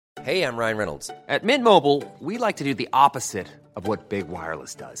Hey, I'm Ryan Reynolds. At Mint Mobile, we like to do the opposite of what Big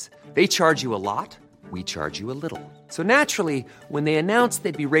Wireless does. They charge you a lot, we charge you a little. So naturally, when they announced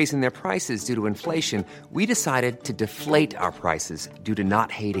they'd be raising their prices due to inflation, we decided to deflate our prices due to not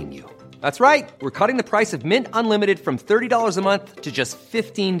hating you. That's right. We're cutting the price of Mint Unlimited from $30 a month to just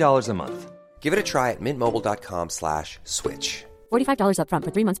 $15 a month. Give it a try at mintmobile.com/switch. $45 up front for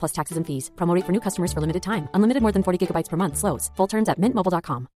 3 months plus taxes and fees. Promo rate for new customers for limited time. Unlimited more than 40 gigabytes per month. Slows full terms at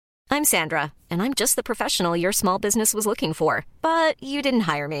mintmobile.com. I'm Sandra, and I'm just the professional your small business was looking for. But you didn't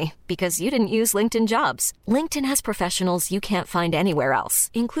hire me because you didn't use LinkedIn Jobs. LinkedIn has professionals you can't find anywhere else,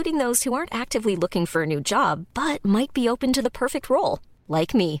 including those who aren't actively looking for a new job, but might be open to the perfect role,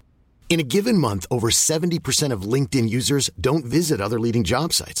 like me. In a given month, over 70% of LinkedIn users don't visit other leading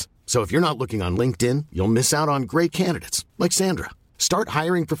job sites. So if you're not looking on LinkedIn, you'll miss out on great candidates like Sandra. Start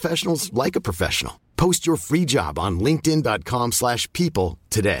hiring professionals like a professional. Post your free job on linkedin.com/people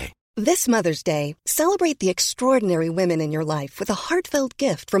today. This Mother's Day, celebrate the extraordinary women in your life with a heartfelt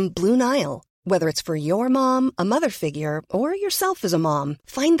gift from Blue Nile. Whether it's for your mom, a mother figure, or yourself as a mom,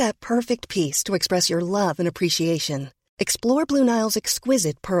 find that perfect piece to express your love and appreciation. Explore Blue Nile's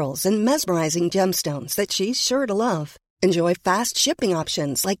exquisite pearls and mesmerizing gemstones that she's sure to love. Enjoy fast shipping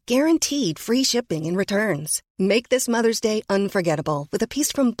options like guaranteed free shipping and returns. Make this Mother's Day unforgettable with a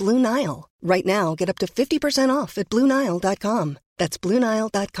piece from Blue Nile. Right now, get up to 50% off at BlueNile.com. That's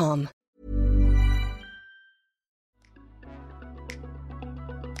BlueNile.com.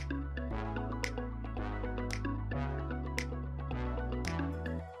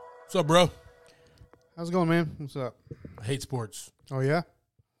 What's up, bro? How's it going, man? What's up? I hate sports. Oh, yeah?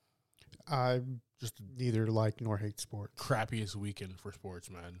 I just neither like nor hate sports. Crappiest weekend for sports,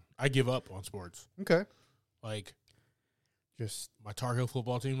 man. I give up on sports. Okay. Like, Just, my Tar Heel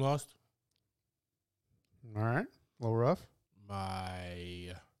football team lost. all right. A little rough.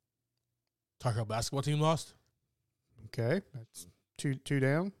 My Tar Heel basketball team lost. Okay. That's two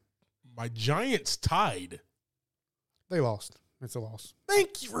down. My Giants tied. They lost. It's a loss.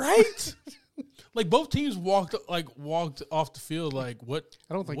 Thank you, right? Like, both teams walked off the field like, what?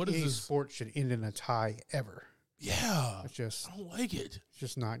 I don't think what is any this? sport should end in a tie ever. Yeah. It's just, I don't like it. it's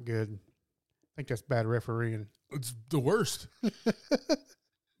just not good. I think that's bad refereeing. It's the worst.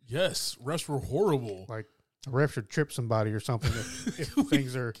 Yes, refs were horrible. Like, a ref should trip somebody or something. If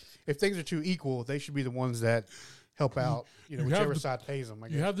things are too equal, they should be the ones that help out. You know, You have whichever the- side pays them. I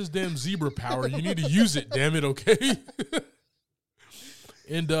You guess. have this damn zebra power. You need to use it, damn it, okay?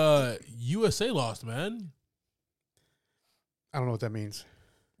 And USA lost, man. I don't know what that means.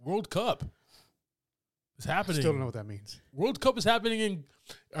 World Cup is happening. Still don't know what that means. World Cup is happening in...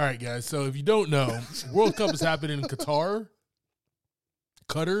 All right, guys. So if you don't know, World Cup is happening in Qatar.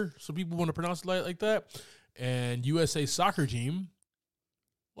 Some people want to pronounce it like that. And USA soccer team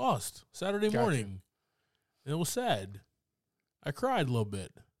lost Saturday Gotcha. morning. And it was sad. I cried a little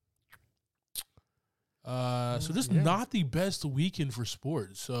bit. So just Yeah. not the best weekend for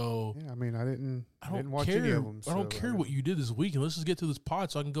sports. So Yeah, I mean, I didn't watch care. any of them. I don't care what you did this weekend. Let's just get to this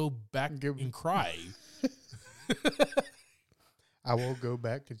pod so I can go back and cry. I will go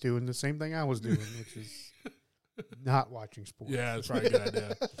back to doing the same thing I was doing, which is not watching sports. Yeah, that's probably a good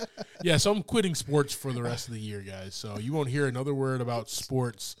idea. Yeah, so I'm quitting sports for the rest of the year, guys. So you won't hear another word about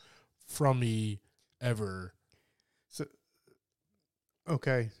sports from me ever.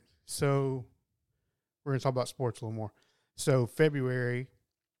 Okay, so we're going to talk about sports a little more. So February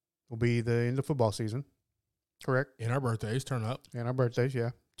will be the end of football season, correct? And our birthdays turn up. And our birthdays,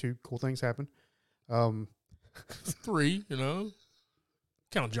 yeah. 2 cool things happen. 3, you know.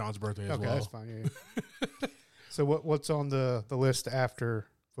 Count John's birthday as Okay, well. that's fine. Yeah. So what's on the list after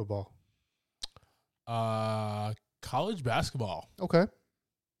football? College basketball. Okay.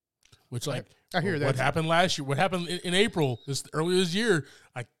 Which, like, I hear that. What happened last year? What happened in April? Earlier this year,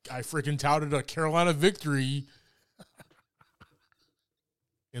 I freaking touted a Carolina victory,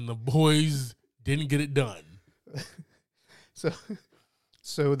 and the boys didn't get it done.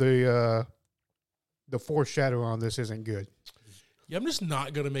 So the foreshadow on this isn't good. Yeah, I'm just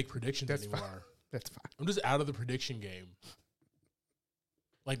not gonna make predictions That's anymore. fine. That's fine. I'm just out of the prediction game.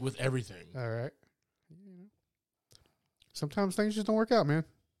 Like with everything. All right. Sometimes things just don't work out, man.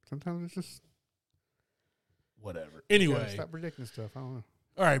 Sometimes it's just Whatever. you Anyway. gotta stop predicting stuff. I don't know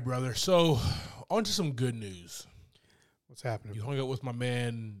All right, brother. So on to some good news. what's happening. You hung out with my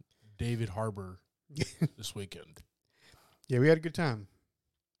man David Harbour this weekend. Yeah, we had a good time.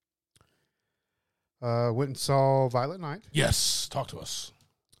 Went and saw Violet Night. Yes. Talk to us.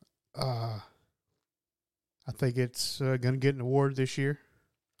 I think it's going to get an award this year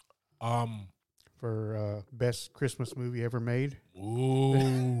for best Christmas movie ever made.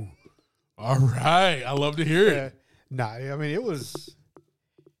 Ooh. All right. I love to hear it. I mean,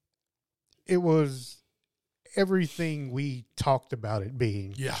 it was everything we talked about it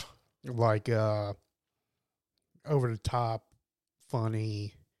being. Yeah. Like over the top,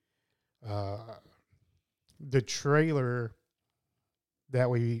 funny. The trailer that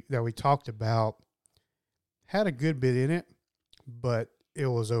we talked about had a good bit in it, but it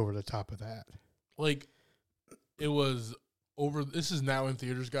was over the top of that. Like, it was over. This is now in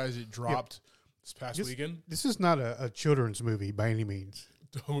theaters, guys. It dropped this past weekend. This is not a children's movie by any means.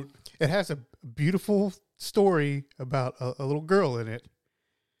 Don't. It has a beautiful story about a little girl in it.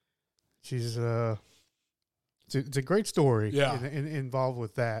 She's it's a great story. Yeah. Involved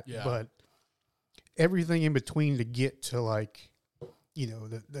with that. Yeah. But everything in between to get to, like,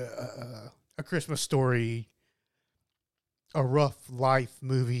 A Christmas Story, a rough life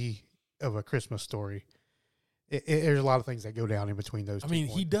movie of A Christmas Story. There's a lot of things that go down in between those. I mean,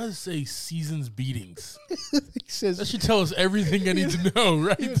 he does say seasons beatings. He says That should tell us everything I need to know,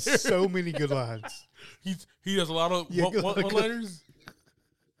 right he there. has so many good lines. He does a lot of Yeah, one-liners.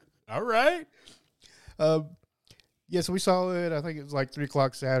 All right. Yeah, so we saw it. I think it was like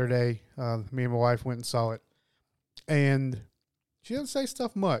 3:00 Saturday. Me and my wife went and saw it, and she doesn't say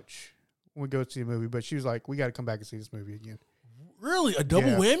stuff much when we go see a movie, but she was like, "We got to come back and see this movie again." Really? A double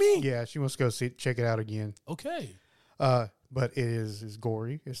Yeah. whammy? Yeah, she wants to go check it out again. Okay. But it is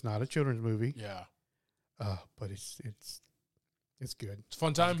gory. It's not a children's movie. Yeah. But it's good. It's a fun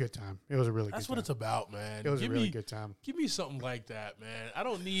It was time. a good time. It was a really That's good what time. it's about, man. It was a really good time. Give me something like that, man. I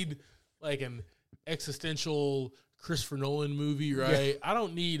don't need like an existential Christopher Nolan movie, right? I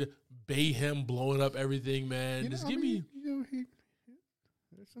don't need Bayhem blowing up everything, man. Just give me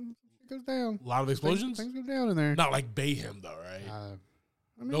there's some it goes down. a lot of explosions. Things go down in there. Not like Bayhem, though, right?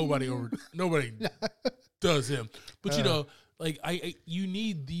 I mean, Nobody does him. But like you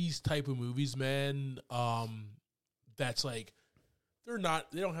need these type of movies, man. That's like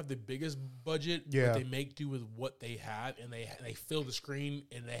they don't have the biggest budget, but they make do with what they have, and they fill the screen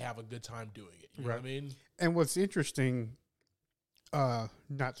and they have a good time doing it. You know what I mean? And what's interesting,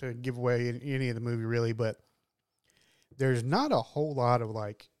 not to give away any of the movie really, but there's not a whole lot of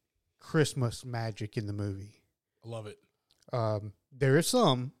like Christmas magic in the movie. I love it. There is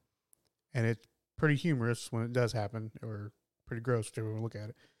some, and it's pretty humorous when it does happen, or pretty gross to look at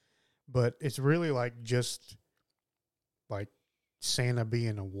it. But it's really like just like Santa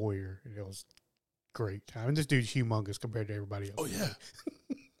being a warrior. It was great time. And this dude's humongous compared to everybody else. Oh yeah,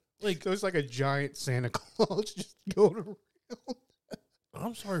 like so it's like a giant Santa Claus just going around.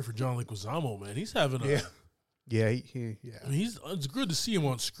 I'm sorry for John Leguizamo, man. He's having a Yeah, yeah. I mean, it's good to see him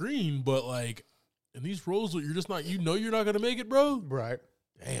on screen, but like in these roles, you're just not. You're not gonna make it, bro. Right.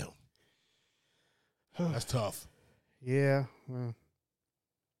 Damn, that's tough. Yeah. Well,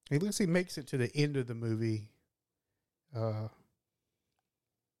 at least he makes it to the end of the movie.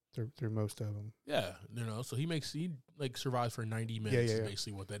 Through most of them. Yeah, so he survives for 90 minutes. Yeah. Is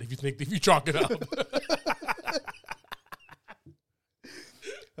basically what that. If you chalk it up.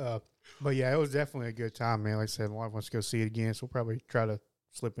 But yeah, it was definitely a good time, man. Like I said, my wife wants to go see it again, so we'll probably try to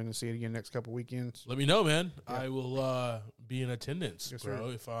slip in and see it again next couple weekends. Let me know, man. Yeah. I will be in attendance, yes, bro.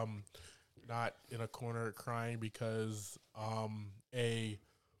 Sir. If I'm not in a corner crying because I'm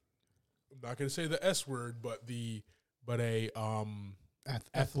not going to say the S word, but a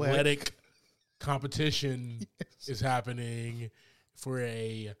athletic competition is happening for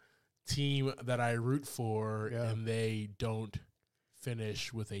a team that I root for, and they don't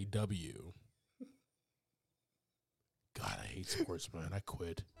finish with a W. God, I hate sports, man. I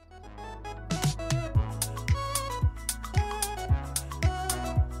quit.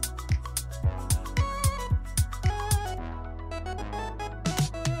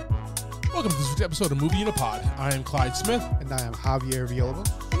 Welcome to this week's episode of Movie in a Pod. I am Clyde Smith. And I am Javier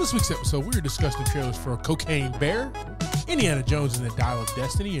Villalobos. On this week's episode, we are discussing trailers for Cocaine Bear, Indiana Jones and the Dial of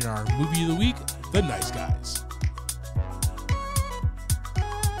Destiny, and our movie of the week, The Nice Guys.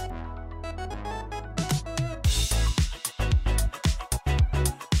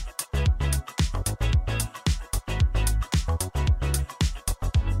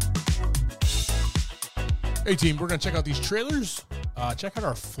 Hey team, we're going to check out these trailers. Check out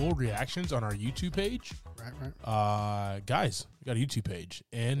our full reactions on our YouTube page. Right. Guys, we got a YouTube page,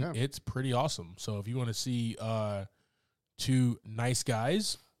 and it's pretty awesome. So if you want to see two nice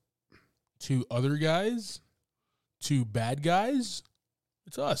guys, two other guys, two bad guys,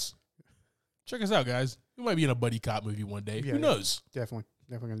 it's us. Check us out, guys. We might be in a buddy cop movie one day. Who knows? Definitely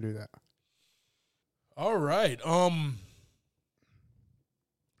going to do that. All right.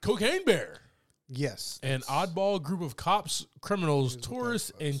 Cocaine Bear. Yes. An oddball group of cops, criminals, tourists,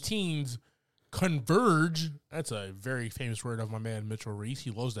 and teens converge. That's a very famous word of my man Mitchell Reese.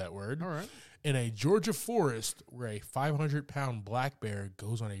 He loves that word. All right. In a Georgia forest where a 500-pound black bear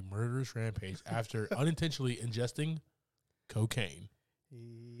goes on a murderous rampage after unintentionally ingesting cocaine.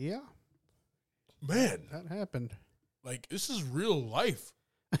 Yeah. Man, That happened. like, this is real life.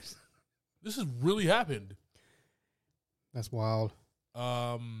 This has really happened. That's wild.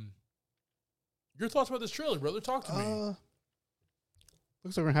 Your thoughts about this trailer, brother? Talk to me.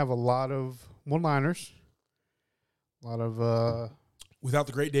 Looks like we're going to have a lot of one-liners. A lot of, Without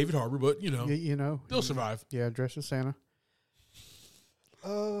the great David Harbour, but, you know. they'll survive. Yeah, dressed as Santa.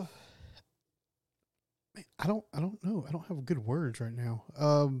 Man, I don't know. I don't have good words right now.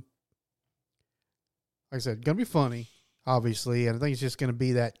 Like I said, gonna be funny, obviously, and I think it's just gonna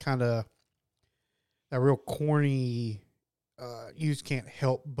be that kind of that real corny. You just can't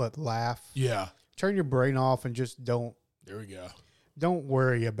help but laugh. Yeah. Turn your brain off and just don't There we go.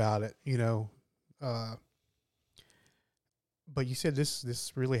 worry about it. You know. But you said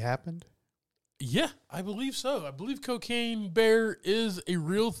this really happened? Yeah, I believe so. I believe Cocaine Bear is a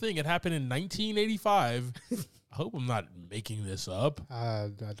real thing. It happened in 1985. I hope I'm not making this up.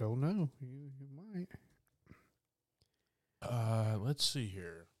 I don't know. You might. Let's see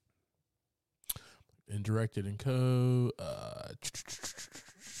here. And directed and co.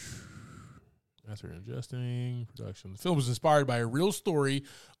 After ingesting production. The film was inspired by a real story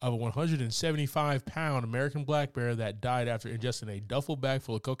of a 175-pound American black bear that died after ingesting a duffel bag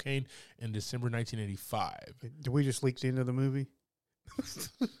full of cocaine in December 1985. Did we just leak into the movie?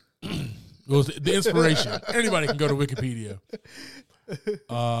 It was the inspiration. Anybody can go to Wikipedia.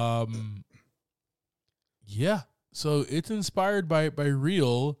 Yeah. So it's inspired by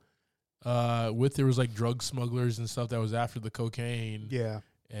real. There was like drug smugglers and stuff that was after the cocaine. Yeah.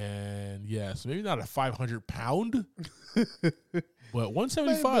 And yeah, so maybe not a 500-pound, but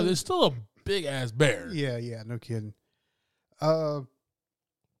 175. There's still a big ass bear. Yeah, no kidding.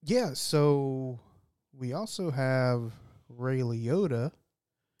 Yeah, so we also have Ray Liotta.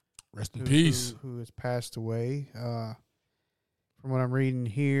 Rest in peace. Who has passed away. From what I'm reading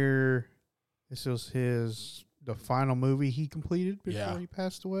here, this was the final movie he completed before he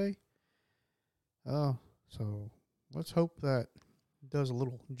passed away. So let's hope that does a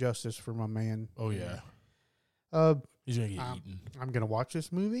little justice for my man. Oh yeah. He's gonna get eaten. I'm gonna watch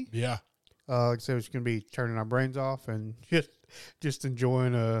this movie. Yeah. Like I said, it's gonna be turning our brains off and just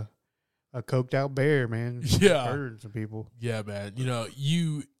enjoying a coked out bear, man. Yeah. Hurting some people. Yeah, man.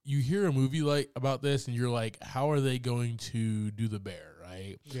 You hear a movie like about this and you're like, how are they going to do the bear,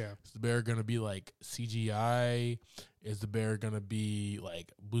 right? Yeah. Is the bear gonna be like CGI? Is the bear gonna be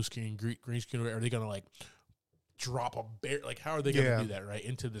like blue screen, green screen? Are they gonna like drop a bear? Like, how are they gonna do that, right,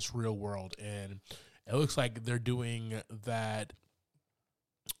 into this real world? And it looks like they're doing that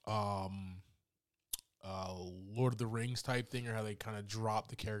Lord of the Rings type thing, or how they kind of drop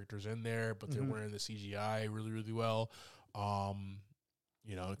the characters in there, but they're wearing the CGI really, really well. Kind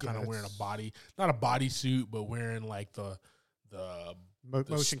of wearing not a bodysuit, but wearing like the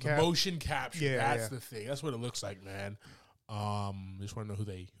motion capture. Yeah, That's the thing. That's what it looks like, man. Just want to know who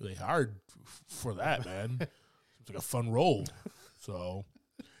they hired for that, man. It's like a fun role. So,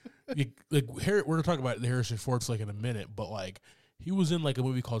 we're gonna talk about the Harrison Ford's like in a minute, but like he was in like a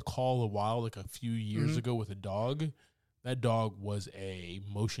movie called Call of the Wild like a few years ago with a dog. That dog was a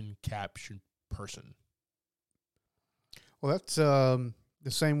motion captured person. Well, that's the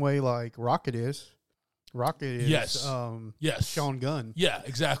same way like Rocket is. Rocket is yes. Sean Gunn. Yeah,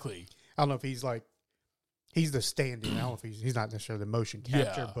 exactly. I don't know if he's the stand-in. I don't know if he's not necessarily the motion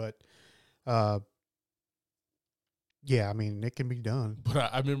capture, but yeah, I mean, it can be done.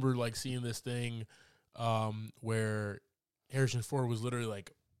 But I remember like seeing this thing where Harrison Ford was literally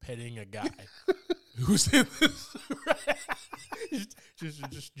like petting a guy who's in this,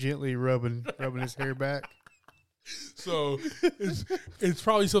 just gently rubbing his hair back. So it's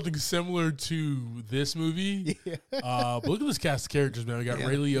probably something similar to this movie. Yeah. But look at this cast of characters, man. We got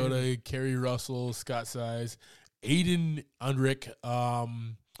Ray Liotta, Kerry Russell, Scott Size, Aiden Undrich,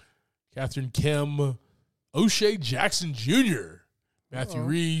 Catherine Kim, O'Shea Jackson Jr., Matthew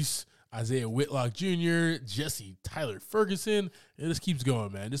Reese, Isaiah Whitlock Jr., Jesse Tyler Ferguson. It just keeps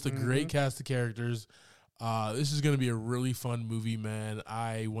going, man. Just a great cast of characters. This is going to be a really fun movie, man.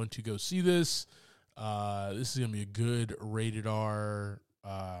 I want to go see this. This is going to be a good rated R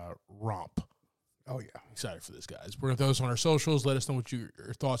romp. Oh, yeah. Excited for this, guys. We're going to throw this on our socials. Let us know what your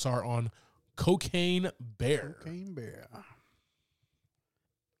thoughts are on Cocaine Bear. Cocaine Bear.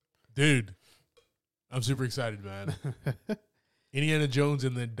 Dude, I'm super excited, man. Indiana Jones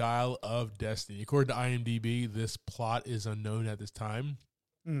and the Dial of Destiny. According to IMDb, this plot is unknown at this time.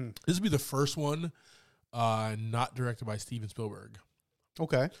 This would be the first one not directed by Steven Spielberg.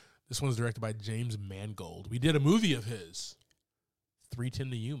 Okay. This one's directed by James Mangold. We did a movie of his,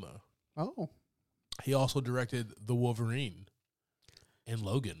 3:10 to Yuma. Oh. He also directed The Wolverine and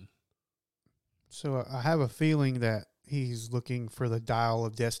Logan. So I have a feeling that he's looking for the Dial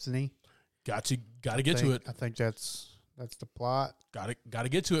of Destiny. Got to get to it. I think that's the plot. Got to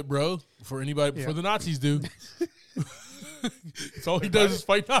get to it, bro. Before the Nazis do. That's all he does is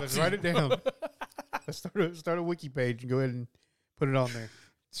fight Nazis. Let's write it down. Let's start a wiki page and go ahead and put it on there.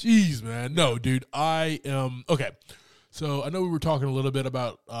 Jeez, man. No, dude. I am okay. So I know we were talking a little bit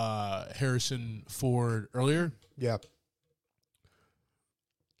about Harrison Ford earlier. Yeah.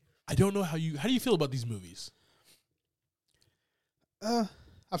 I don't know how do you feel about these movies?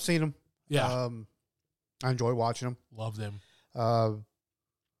 I've seen them. Yeah. I enjoy watching them. Love them.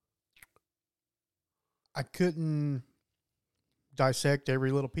 I couldn't dissect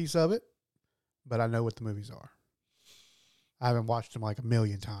every little piece of it, but I know what the movies are. I haven't watched them like a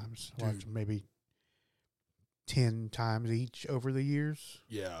million times. I watched them maybe 10 times each over the years.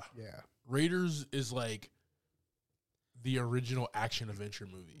 Yeah. Yeah. Raiders is like the original action adventure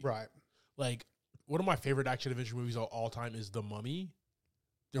movie. Right. Like, one of my favorite action adventure movies of all time is The Mummy.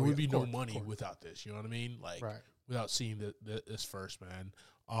 There would be no money without this. You know what I mean? Like, without seeing this first, man.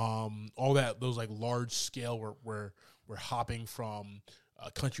 All those like large scale where we're hopping from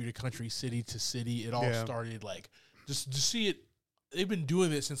country to country, city to city. It all started like just to see it. They've been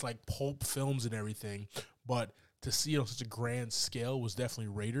doing it since like pulp films and everything, but to see it on such a grand scale was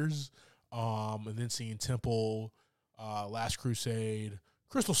definitely Raiders. And then seeing Temple, Last Crusade,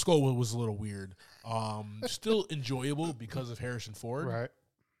 Crystal Skull was a little weird. Still enjoyable because of Harrison Ford. Right.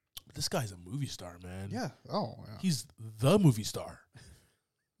 But this guy's a movie star, man. Yeah. Oh, yeah. He's the movie star.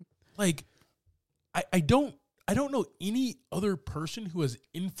 Like, I don't know any other person who has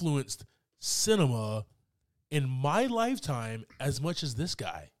influenced cinema in my lifetime as much as this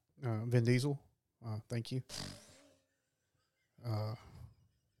guy. Vin Diesel. Thank you.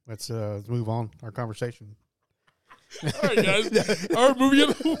 Let's move on our conversation. All right, guys. Our movie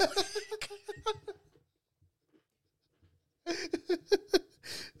of the week.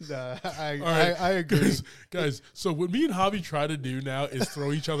 I agree. Guys, so what me and Javi try to do now is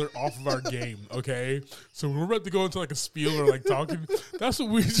throw each other off of our game, okay? So when we're about to go into like a spiel or like talking, that's what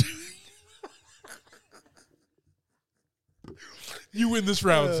we do. You win this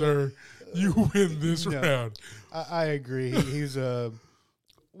round, sir. You win this round. I agree. He's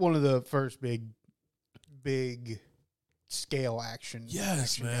one of the first big scale action. Yes,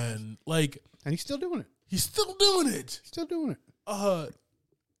 action man. guys. Like, and he's still doing it. He's still doing it. Still doing it.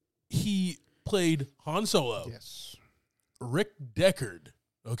 He played Han Solo. Yes. Rick Deckard.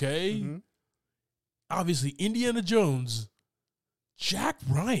 Okay. Mm-hmm. Obviously, Indiana Jones. Jack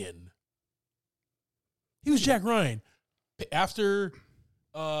Ryan. He was Jack Ryan. After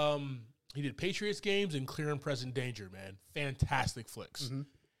he did Patriots Games and Clear and Present Danger, man. Fantastic flicks. Mm-hmm.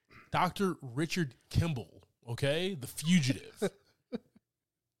 Dr. Richard Kimball, okay? The Fugitive.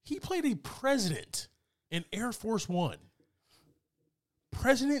 He played a president in Air Force One.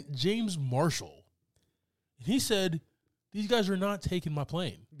 President James Marshall. And he said, these guys are not taking my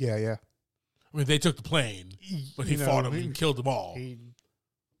plane. Yeah, yeah. I mean, they took the plane, but he fought them and killed them all. He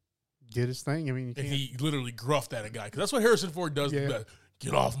did his thing. I mean, and he literally gruffed at a guy. Because that's what Harrison Ford does. Yeah.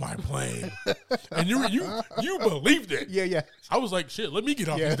 Get off my plane. And you believed it. Yeah, yeah. I was like, shit, let me get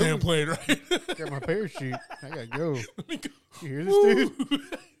off this damn plane, right? Got my parachute. I got to go. Let me go. You hear this,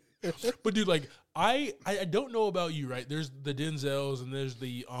 dude? But, dude, like, I don't know about you, right? There's the Denzels and there's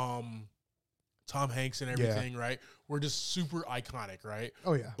the Tom Hanks and everything, right? We're just super iconic, right?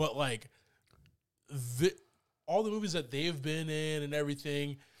 Oh, yeah. But, like, all the movies that they've been in and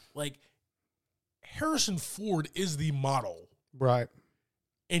everything, like, Harrison Ford is the model. Right.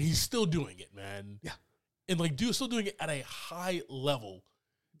 And he's still doing it, man. Yeah. And, like, still doing it at a high level.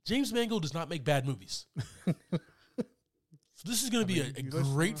 James Mangold does not make bad movies. So this is going to be a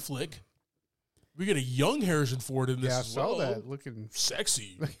great flick. We get a young Harrison Ford in this as well. I saw that. Looking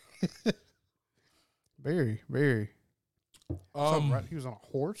sexy. Very, very. Right. He was on a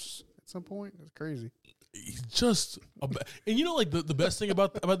horse at some point. That's crazy. He's just and you know, like the best thing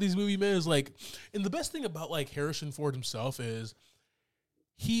about these movie men is like, and the best thing about like Harrison Ford himself is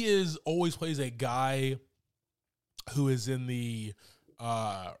he is always plays a guy who is in the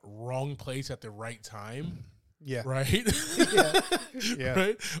wrong place at the right time. Yeah. Right. Yeah.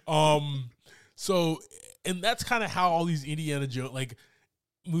 Right. So, and that's kind of how all these Indiana Jones like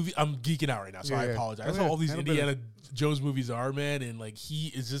movie. I'm geeking out right now, so I apologize. That's how all these Indiana Jones movies are, man. And like he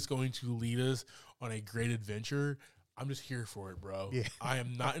is just going to lead us on a great adventure. I'm just here for it, bro. Yeah. I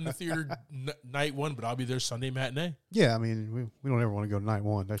am not in the theater night one, but I'll be there Sunday matinee. Yeah, I mean, we don't ever want to go to night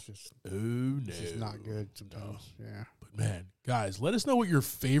one. That's just It's just not good sometimes. Yeah. But man, guys, let us know what your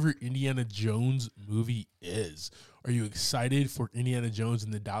favorite Indiana Jones movie is. Are you excited for Indiana Jones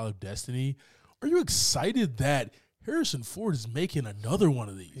and the Dial of Destiny? Are you excited that Harrison Ford is making another one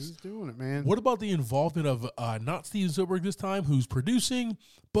of these? He's doing it, man. What about the involvement of not Steven Spielberg this time, who's producing,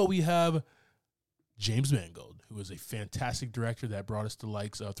 but we have James Mangold, who is a fantastic director that brought us the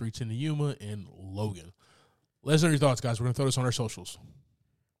likes of 3:10 to Yuma and Logan. Let us know your thoughts, guys. We're going to throw this on our socials.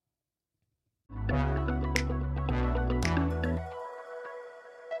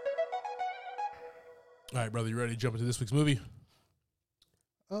 All right, brother, you ready to jump into this week's movie?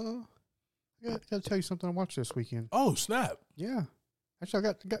 I got to tell you something I watched this weekend. Oh, snap. Yeah. Actually,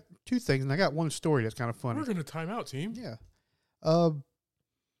 I got two things, and I got one story that's kind of funny. We're going to time out, team. Yeah.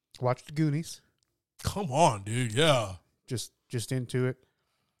 Watched The Goonies. Come on, dude. Yeah. Just into it.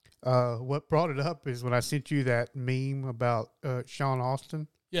 What brought it up is when I sent you that meme about Sean Austin.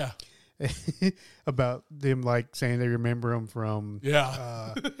 Yeah. About them like saying they remember him from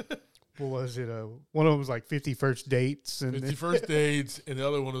Yeah. what was it? One of them was like 50 First Dates and 50 First Dates, and the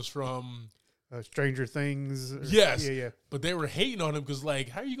other one was from Stranger Things. Yes. Yeah. But they were hating on him because, like,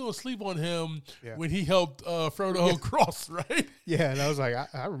 how are you going to sleep on him Yeah. when he helped Frodo cross, right? Yeah, and I was like,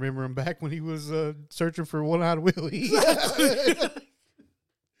 I remember him back when he was searching for One-Eyed Willie.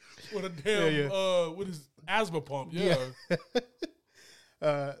 What a damn, with his asthma pump. Yeah.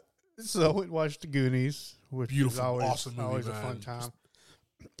 So I went and watched The Goonies, which Beautiful, is always, awesome movie, always a man. fun time.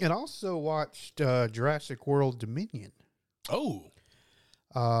 And also watched Jurassic World Dominion Oh.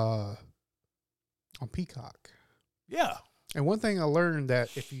 on Peacock. Yeah. And one thing I learned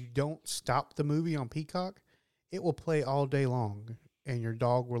that if you don't stop the movie on Peacock, it will play all day long, and your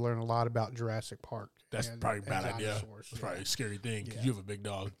dog will learn a lot about Jurassic Park. That's probably a bad idea. dinosaurs. That's probably a scary thing because you have a big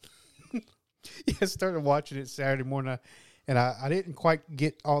dog. Yeah, I started watching it Saturday morning, and I didn't quite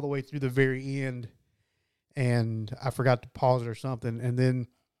get all the way through the very end, and I forgot to pause it or something, and then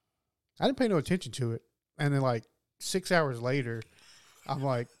I didn't pay no attention to it. And then like 6 hours later, I'm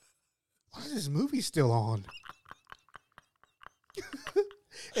like, why is this movie still on?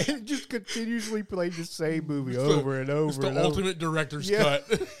 And it just continuously played the same movie over and over. It's the and ultimate director's Yeah.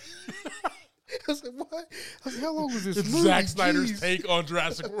 cut. I was like, what? I was like, how long was this It's movie? Zack Snyder's Jeez. take on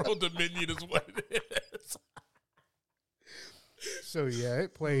Jurassic World Dominion is what it is. So yeah,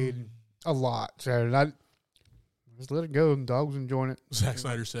 it played a lot Saturday. I just let it go, and the dog was enjoying it. Zack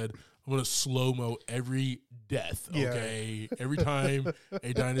Snyder said, I'm going to slow-mo every death, Yeah. okay? Every time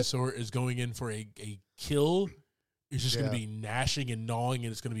a dinosaur is going in for a kill, it's just going to be gnashing and gnawing,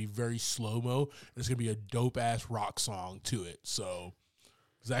 and it's going to be very slow-mo, and it's going to be a dope-ass rock song to it. So,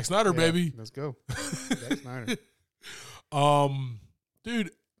 Zack Snyder, Yeah, baby. let's go. Zack Snyder.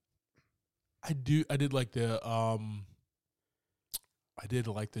 Dude, I did like the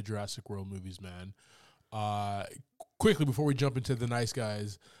Jurassic World movies, man. Quickly before we jump into the nice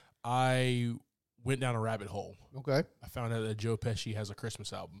guys, I went down a rabbit hole. Okay. I found out that Joe Pesci has a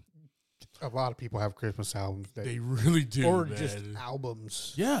Christmas album. A lot of people have Christmas albums. They really do, or man. just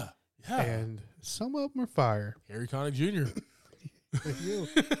albums. Yeah. And some of them are fire. Harry Connick Jr. You.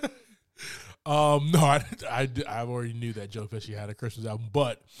 No, I already knew that Joe Pesci had a Christmas album,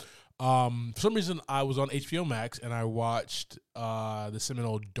 but for some reason I was on HBO Max and I watched the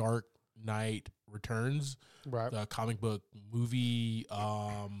seminal Dark Knight Returns, Right. the comic book movie,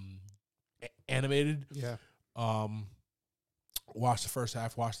 animated. Yeah. Watched the first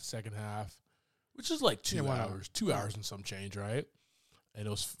half, watched the second half, which is like 2 why not? hours, 2 hours and some change, right? And it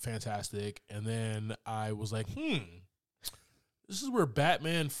was fantastic. And then I was like, this is where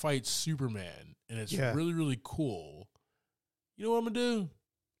Batman fights Superman, and it's really, really cool. You know what I'm going to do?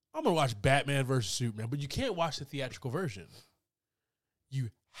 I'm going to watch Batman versus Superman, but you can't watch the theatrical version. You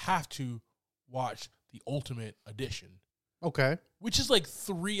have to watch the Ultimate Edition, Okay. which is like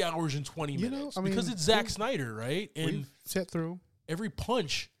 3 hours and 20 You know, minutes I mean, because it's Zack Snyder, right? And We've sat through 'em. every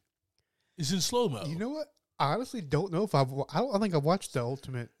punch is in slow-mo. You know what? I honestly don't know if I don't think I've watched the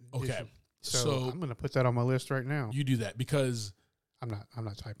Ultimate Okay. Edition. So So I'm going to put that on my list right now. you do that because I'm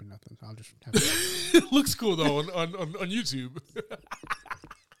not typing nothing. I'll just have to it looks cool, though, on YouTube.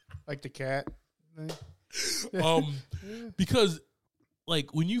 like the cat thing. Because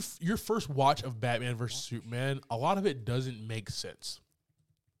like when your first watch of Batman versus Superman, a lot of it doesn't make sense.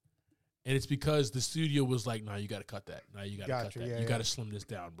 And it's because the studio was like, "No, you got to cut that. No, you got to cut Gotcha, that. yeah, you yeah. got to slim this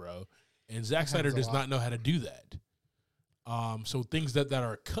down, bro." And Zack That Snyder happens a does lot. not know how to do that. So things that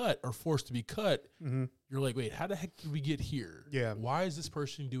are cut or forced to be cut, you're like, wait, how the heck did we get here? Yeah. Why is this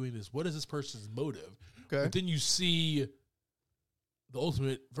person doing this? What is this person's motive? Okay. But then you see the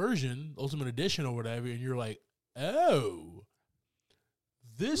ultimate version, ultimate edition or whatever, and you're like, oh,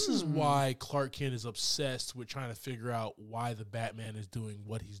 this is why Clark Kent is obsessed with trying to figure out why the Batman is doing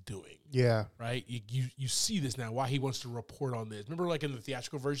what he's doing. Yeah. Right? You see this now, why he wants to report on this. Remember, like in the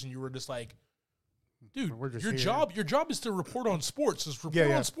theatrical version, you were just like, dude, We're just your here. job is to report on sports. Just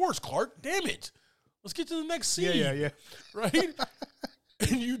report on sports, Clark. Damn it. Let's get to the next scene. Yeah. Right?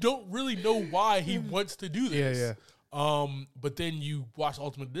 And you don't really know why he wants to do this. Yeah. But then you watch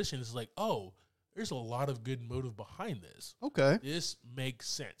Ultimate Edition, it's like, oh, there's a lot of good motive behind this. Okay. This makes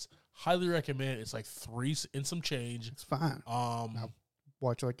sense. Highly recommend. It's like 3 and some change. It's fine. I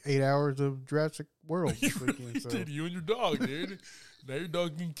Watch like 8 hours of Jurassic World this weekend. So. did. You and your dog, dude. Now your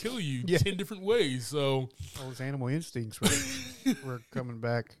dog can kill you Yeah. 10 different ways. So, All those animal instincts were coming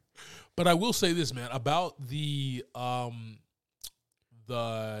back. but I will say this, man, about the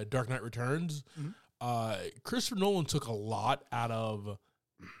Dark Knight Returns. Christopher Nolan took a lot out of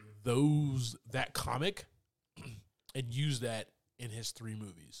that comic and used that in his 3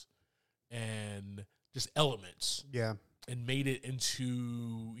 movies and just elements. Yeah. And made it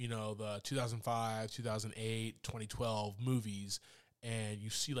into, the 2005, 2008, 2012 movies. And you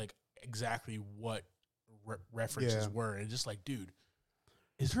see like exactly what references were. And just like, dude,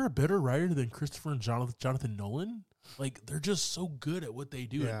 is there a better writer than Christopher and Jonathan Nolan? Like, they're just so good at what they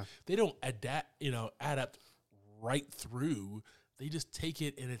do. Yeah. And they don't adapt right through. They just take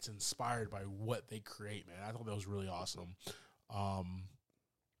it and it's inspired by what they create, man. I thought that was really awesome.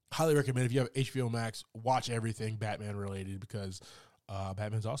 Highly recommend, if you have HBO Max, watch everything Batman related because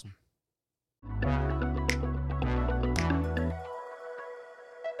Batman's awesome.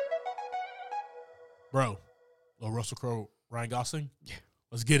 Bro, little Russell Crowe, Ryan Gosling? Yeah.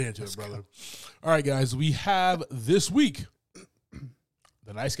 Let's get into it, brother. All right, guys, we have this week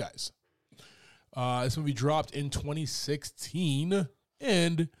The Nice Guys. This movie dropped in 2016.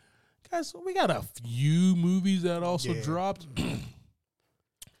 And, guys, we got a few movies that also dropped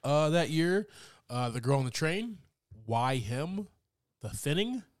that year. The Girl on the Train, Why Him, The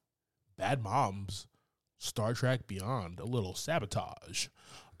Thinning, Bad Moms, Star Trek Beyond, a little Sabotage,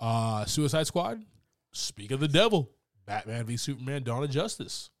 Suicide Squad, Speak of the Devil, Batman v Superman, Dawn of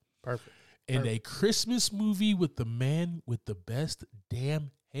Justice. Perfect. And a Christmas movie with the man with the best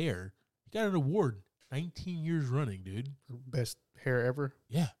damn hair. He got an award 19 years running, dude. Best hair ever.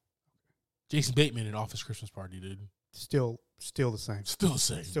 Yeah. Jason Bateman in Office Christmas Party, dude. Still the same. Still the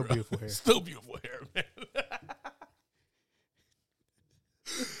same. Still bro. beautiful hair. Still beautiful hair, man.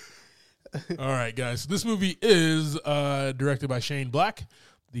 All right, guys. So this movie is directed by Shane Black,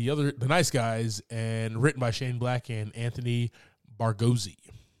 The Nice Guys, and written by Shane Black and Anthony Bargozzi.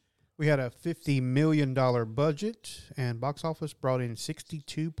 We had a $50 million budget, and box office brought in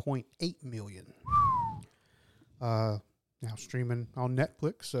 $62.8 million. Now streaming on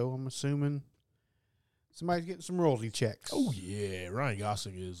Netflix, so I'm assuming somebody's getting some royalty checks. Oh yeah, Ryan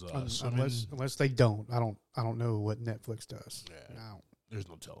Gosling is unless they don't. I don't know what Netflix does. Yeah. No, there's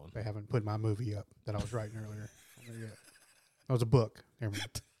no telling. they haven't put my movie up that I was writing earlier. Yeah. That was a book. Never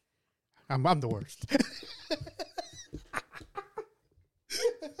mind. I'm the worst.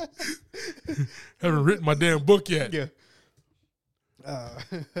 Haven't written my damn book yet. Yeah.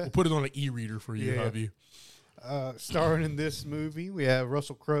 We'll put it on an e-reader for you, Yeah. hubby. Starring in this movie, we have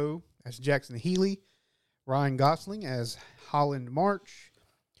Russell Crowe as Jackson Healy, Ryan Gosling as Holland March,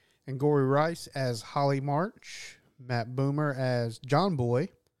 and Gory Rice as Holly March, Matt Boomer as John Boy,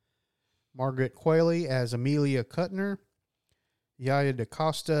 Margaret Qualley as Amelia Kuttner, Yaya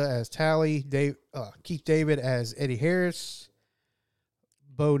DaCosta as Tally, Keith David as Eddie Harris,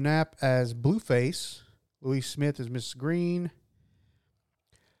 Bo Knapp as Blueface, Louise Smith as Mrs. Green,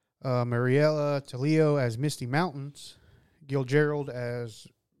 Mariella Talio as Misty Mountains, Gil Gerald as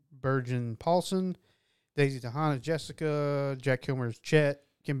Virgin Paulson, Daisy Tahana as Jessica, Jack Kilmer as Chet,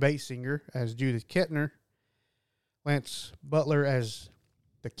 Kim Basinger as Judith Kettner, Lance Butler as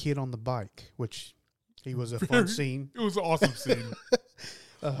the kid on the bike, which he was a fun scene. It was an awesome scene.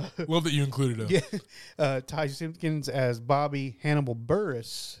 Love that you included him. Yeah. Ty Simpkins as Bobby, Hannibal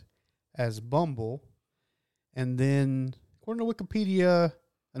Buress as Bumble, and then, according to Wikipedia,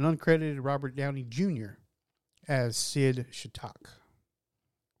 an uncredited Robert Downey Jr. as Sid Shattuck,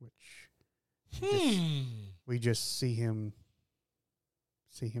 which we just see him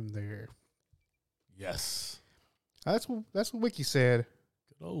there. Yes. That's what Wiki said.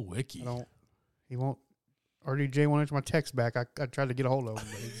 Good old Wiki. He won't. RDJ won't answer my text back. I tried to get a hold of him,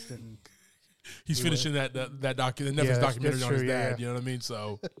 but he just didn't. He's finishing that Netflix documentary that's on his true, dad. yeah. You know what I mean?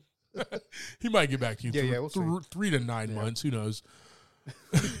 So he might get back to you. Yeah, we'll see. 3 to 9 months. Who knows?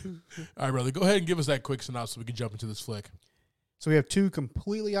 All right, brother. Go ahead and give us that quick synopsis so we can jump into this flick. So we have two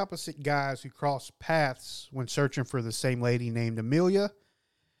completely opposite guys who cross paths when searching for the same lady named Amelia.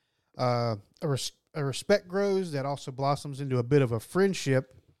 A respect grows that also blossoms into a bit of a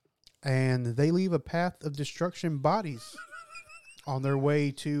friendship, and they leave a path of destruction bodies on their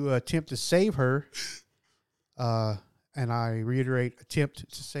way to attempt to save her. And I reiterate,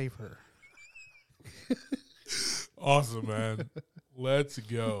 attempt to save her. Awesome, man. Let's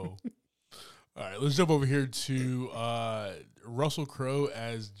go. All right, let's jump over here to Russell Crowe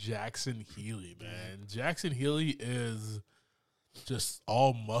as Jackson Healy, man. Jackson Healy is just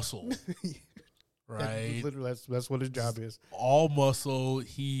all muscle, right? Literally, that's what his job is. All muscle.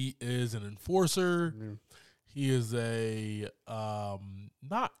 He is an enforcer. Yeah. He is a so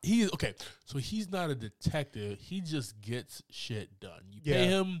he's not a detective. He just gets shit done. You pay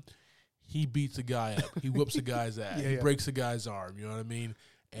him, he beats a guy up. He whips a guy's ass. He breaks a guy's arm. You know what I mean?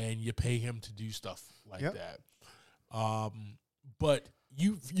 And you pay him to do stuff like that. But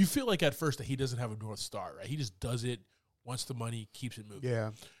you feel like at first that he doesn't have a North Star, right? He just does it, wants the money, keeps it moving.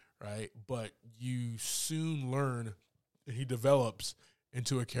 Yeah. Right? But you soon learn and he develops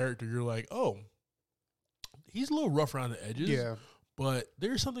into a character. You're like, oh, he's a little rough around the edges. Yeah. But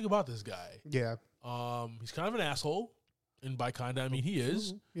there's something about this guy. Yeah. He's kind of an asshole. And by kind of, I mean he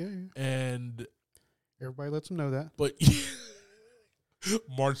is. Yeah. And everybody lets him know that. But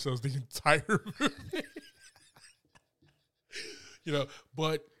March sells the entire movie.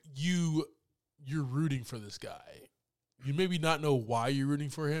 But you're rooting for this guy. You maybe not know why you're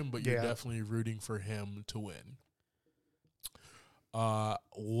rooting for him, but you're definitely rooting for him to win.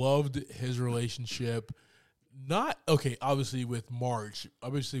 Loved his relationship. Obviously with March,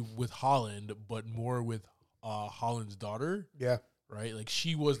 obviously with Holland, but more with Holland's daughter. Yeah. Right? Like,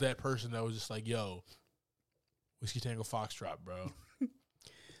 she was that person that was just like, yo, Whiskey Tango Foxtrot, bro.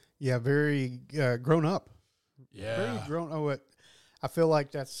 Yeah, very grown up. Yeah. Very grown up. I feel like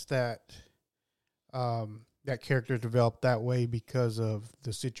that's that character developed that way because of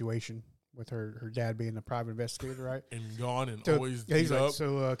the situation with her dad being a private investigator, right? And gone and so, always yeah, he's beat like, up.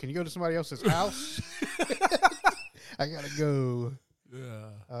 so can you go to somebody else's house? I got to go.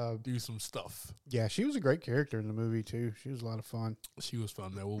 Yeah. Do some stuff. Yeah, she was a great character in the movie, too. She was a lot of fun. She was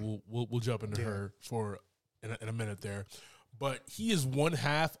fun, man. We'll jump into her in a minute there. But he is one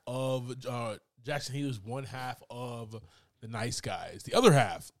half of Jackson Healy is one half of the nice guys. The other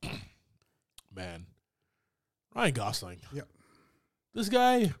half, man, Ryan Gosling. Yep. This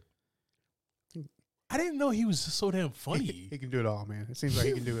guy, I didn't know he was so damn funny. He can do it all, man. It seems like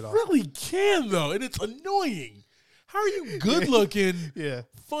he can do it all. Really can, though, and it's annoying. How are you good looking,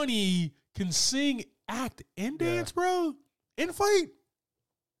 funny, can sing, act, and dance, bro, and fight?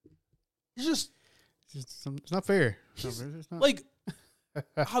 It's not fair. It's not. Like,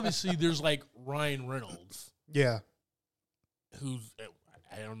 obviously, there's like Ryan Reynolds. Yeah. Who's,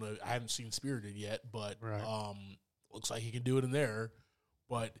 I don't know, I haven't seen Spirited yet, but looks like he can do it in there.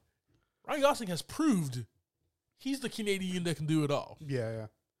 But Ryan Gosling has proved he's the Canadian that can do it all. Yeah.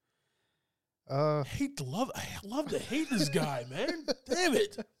 I love to hate this guy, man. Damn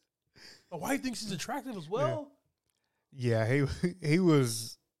it. My wife thinks he's attractive as well. Yeah, he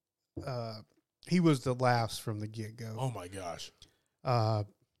was the laughs from the get-go. Oh, my gosh. I'm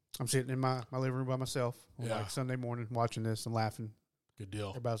sitting in my living room by myself on like Sunday morning watching this and laughing. Good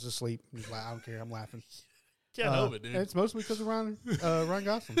deal. Everybody's asleep. I don't care. I'm laughing. Can't help it, dude. It's mostly because of Ryan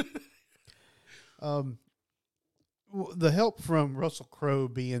Gosling. The help from Russell Crowe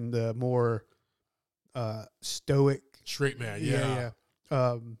being the more stoic, straight man, yeah.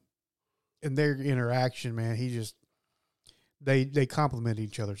 And their interaction, man, they complement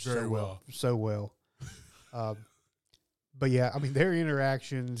each other so well. But yeah, I mean, their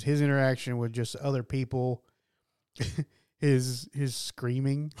interactions, his interaction with just other people, his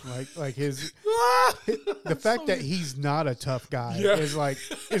screaming, like his the fact that he's not a tough guy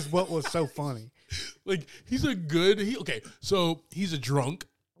is what was so funny. Like, so he's a drunk.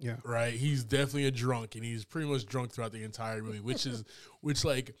 Yeah. Right? He's definitely a drunk, and he's pretty much drunk throughout the entire movie, which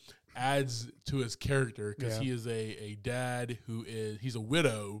adds to his character, because he is a dad he's a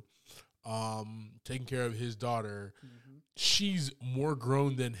widow, taking care of his daughter. Mm-hmm. She's more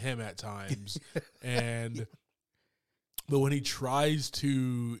grown than him at times. But when he tries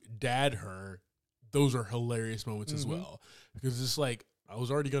to dad her, those are hilarious moments as well, because it's like, I was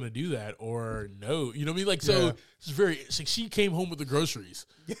already going to do that, or no. You know what I mean? Like, so it's like she came home with the groceries,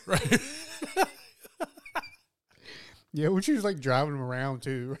 right? Yeah, when she was like driving him around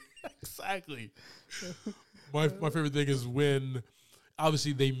too. Exactly. My favorite thing is when,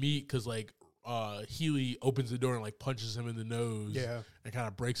 obviously, they meet because like Healy opens the door and like punches him in the nose, and kind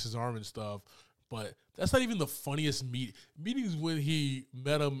of breaks his arm and stuff. But that's not even the funniest meetings when he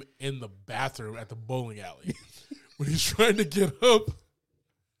met him in the bathroom at the bowling alley when he's trying to get up.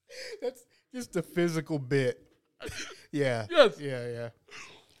 That's just a physical bit. Yeah. Yes. Yeah.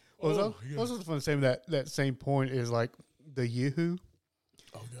 Well, also fun to say that same point is like the Yoo-hoo.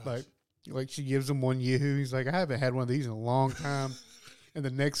 Oh gosh. Like she gives him one Yoo-hoo. He's like, I haven't had one of these in a long time. And the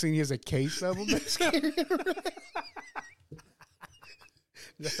next thing he has a case of them.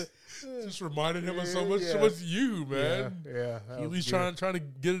 Just reminded him of so much you, man. Yeah. Healy's trying to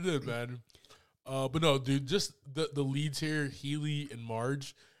get it in, man. But no, dude, just the leads here, Healy and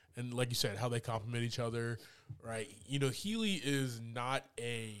Marge, and like you said, how they complement each other, right? You know, Healy is he's not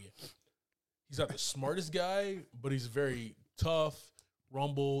the smartest guy, but he's very tough,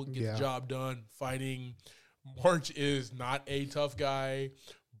 rumble, get the job done, fighting. Marge is not a tough guy,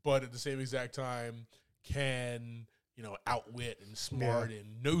 but at the same exact time can, you know, outwit and smart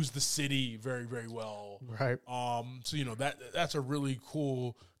and knows the city very, very well. Right. So, you know, that's a really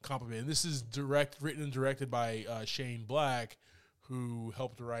cool compliment. And this is written and directed by Shane Black, who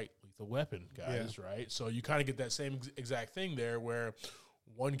helped write Lethal Weapon, guys, right? So you kind of get that same exact thing there where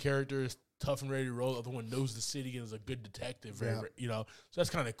one character is tough and ready to roll, the other one knows the city and is a good detective, you know. So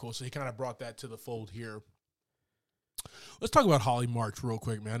that's kind of cool. So he kind of brought that to the fold here. Let's talk about Holly March real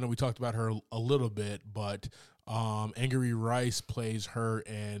quick, man. I know we talked about her a little bit, but Angourie Rice plays her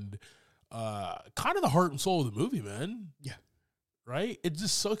and kind of the heart and soul of the movie, man. Yeah. Right? It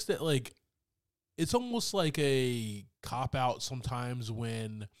just sucks that, like, it's almost like a cop-out sometimes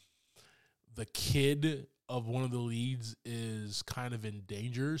when the kid of one of the leads is kind of in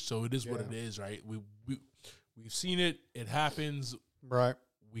danger. So it is what it is, right? We've seen it. It happens. Right.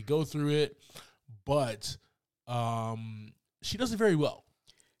 We go through it. But she does it very well.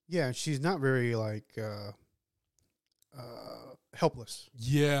 Yeah, she's not very, like, helpless.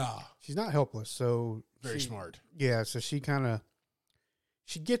 Yeah. She's not helpless, so... Very smart. Yeah, so she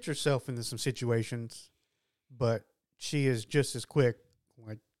gets herself into some situations, but she is just as quick,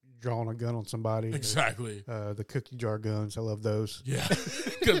 like, drawing a gun on somebody. Exactly. The cookie jar guns, I love those. Yeah,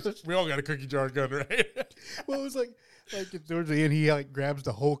 because we all got a cookie jar gun, right? Well, it was like towards the end, he, like, grabs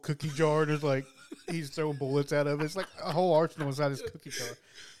the whole cookie jar, and there's, like, he's throwing bullets out of it. It's like a whole arsenal inside his cookie jar.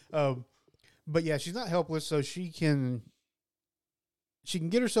 But yeah, she's not helpless, so she can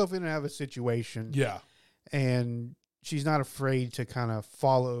get herself in and out of a situation. Yeah. And she's not afraid to kind of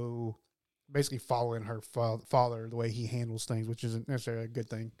follow in her father, the way he handles things, which isn't necessarily a good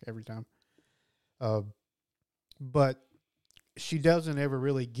thing every time. But she doesn't ever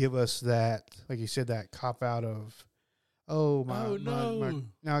really give us that, like you said, that cop out of, my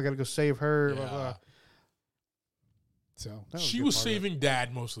now I got to go save her. Yeah. Blah, blah. So she was saving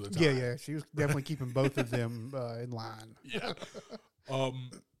Dad most of the time. Yeah, she was definitely keeping both of them in line. Yeah. I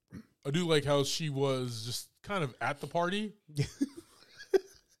do like how she was just kind of at the party. You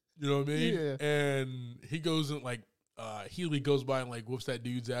know what I mean? Yeah. And he goes and, like, Healy goes by and, like, whoops that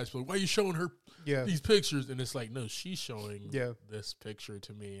dude's ass. Like, why are you showing her these pictures? And it's like, no, she's showing this picture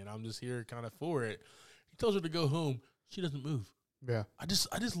to me, and I'm just here kind of for it. He tells her to go home. She doesn't move. Yeah. I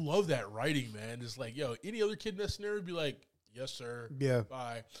just love that writing, man. It's like, yo, any other kid in that scenario would be like, yes, sir. Yeah.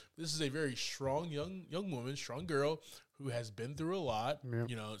 Bye. This is a very strong young woman, strong girl who has been through a lot. Yeah.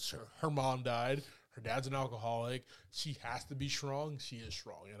 You know, her mom died. Her dad's an alcoholic. She has to be strong. She is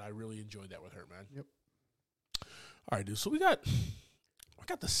strong, and I really enjoyed that with her, man. Yep. All right, dude. So we got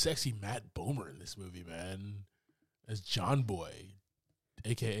the sexy Matt Bomer in this movie, man, as John Boy,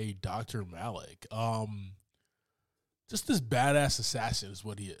 aka Dr. Malik. Just this badass assassin is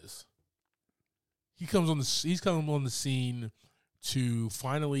what he is. He's coming on the scene to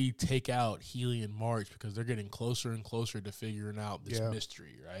finally take out Healy and March because they're getting closer and closer to figuring out this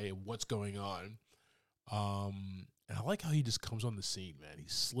mystery, right? What's going on. And I like how he just comes on the scene, man.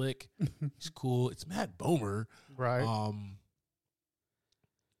 He's slick. He's cool. It's Matt Bomer. Right.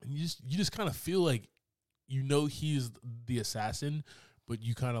 And you just kind of feel like, you know, he's the assassin, but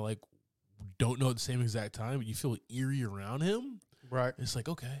you kind of, like, don't know at the same exact time, but you feel eerie around him. Right. It's like,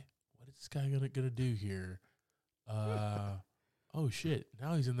 okay, what is this guy gonna do here? Oh shit!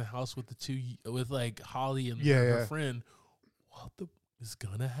 Now he's in the house with like Holly and her friend. What is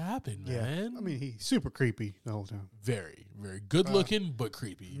gonna happen, man? I mean, he's super creepy the whole time. Very, very good looking, but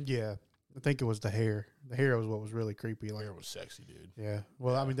creepy. Yeah, I think it was the hair. The hair was what was really creepy. The like, hair was sexy, dude. Yeah.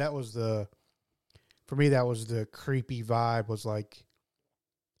 Well, I mean, for me, that was the creepy vibe. Was like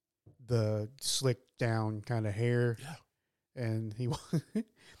the slicked down kind of hair. Yeah. And he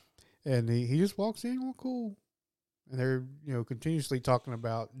just walks in all cool. And they're, continuously talking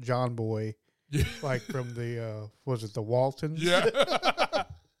about John Boy Yeah. like from the was it the Waltons? Yeah.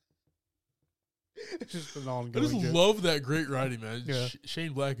 It's just an I ongoing. just joke. love that great writing, man. Yeah.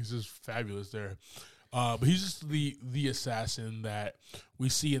 Shane Black is just fabulous there. But he's just the assassin that we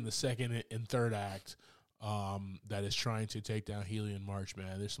see in the second and third act that is trying to take down Healy and March,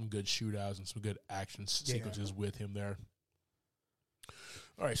 man. There's some good shootouts and some good action sequences with him there.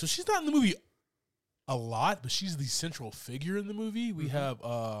 All right, so she's not in the movie a lot, but she's the central figure in the movie. We have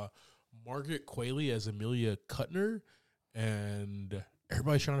Margaret Qualley as Amelia Kuttner, and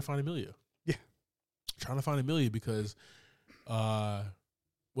everybody's trying to find Amelia. Yeah. Trying to find Amelia because,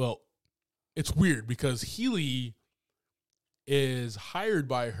 well, it's weird because Healy is hired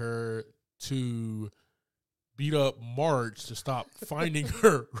by her to beat up March to stop finding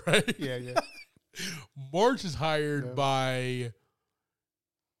her, right? Yeah, yeah. March is hired by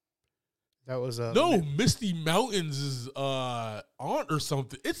That was Misty Mountains' aunt or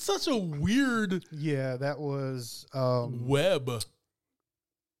something. It's such a weird Yeah, that was web.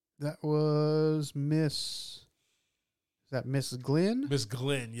 That was Miss. Is that Miss Glenn? Miss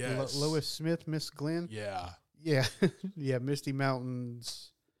Glenn, yes. Lois Smith, Miss Glenn. Yeah. Yeah, yeah. Misty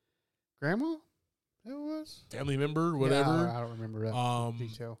Mountain's grandma. That was Family member, whatever. Yeah, I don't remember that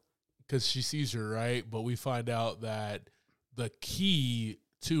detail. Because she sees her, right? But we find out that the key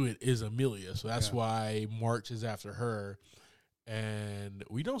to it is Amelia. So that's why March is after her. And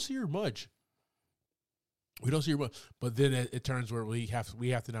we don't see her much. But then it turns where we have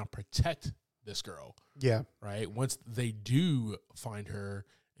to now protect this girl. Yeah. Right? Once they do find her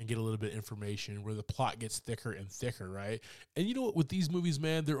and get a little bit of information where the plot gets thicker and thicker, right? And you know what? With these movies,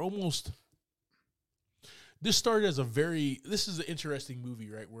 man, they're almost... This started as this is an interesting movie,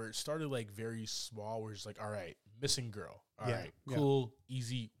 right? Where it started like very small, where it's like, all right, missing girl. All right, cool,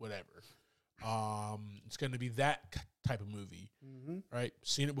 easy, whatever. It's going to be that type of movie, right?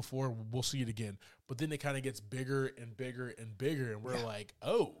 Seen it before, we'll see it again. But then it kind of gets bigger and bigger and bigger, and we're like,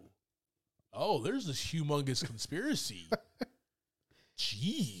 oh, there's this humongous conspiracy.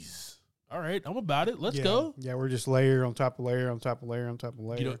 Jeez. All right, I'm about it. Let's go. Yeah, we're just layer on top of layer on top of layer on top of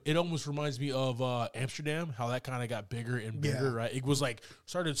layer. You know, it almost reminds me of Amsterdam, how that kind of got bigger and bigger, right? It was like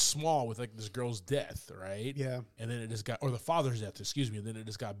started small with like this girl's death, right? Yeah. And then it just got, or the father's death, excuse me, and then it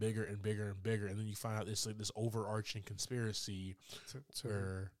just got bigger and bigger and bigger, and then you find out it's like this overarching conspiracy. So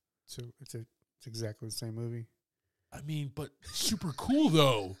it's exactly the same movie. I mean, but super cool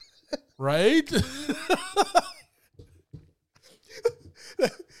though, right?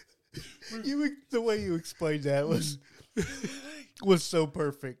 The way you explained that was so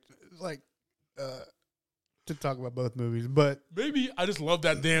perfect. Like to talk about both movies, but maybe I just love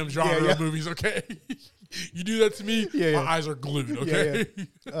that damn genre of movies. Okay, you do that to me, my eyes are glued. Okay,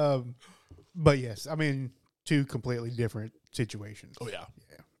 but yes, I mean two completely different situations. Oh yeah.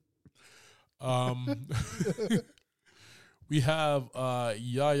 We have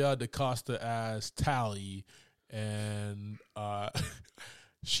Yaya DaCosta as Tally, and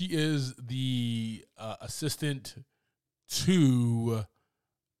she is the assistant to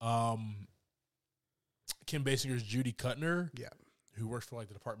Kim Basinger's Judy Kuttner, who works for like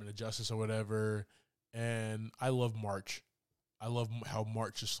the Department of Justice or whatever. And I love March. I love how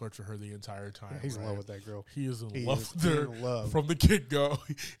March just flirts with her the entire time. Yeah, he's in love with that girl. He is in love with her from the get-go.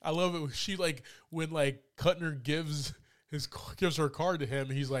 I love it. She like when like Kuttner gives her card to him,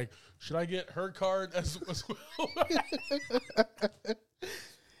 and he's like, "Should I get her card as well?"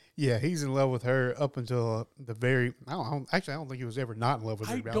 Yeah, he's in love with her up until the very. I don't think he was ever not in love with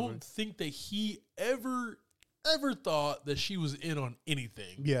her. I don't think that he ever thought that she was in on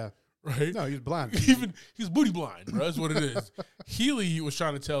anything. Yeah. Right? No, he's blind. He's booty blind, right? That's what it is. Healy was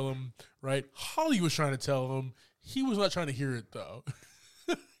trying to tell him, right? Holly was trying to tell him. He was not trying to hear it, though.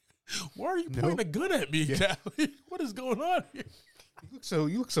 Why are you pointing a gun at me, Callie? What is going on here?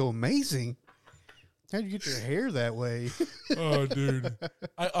 You look so amazing. How'd you get your hair that way? Oh, dude.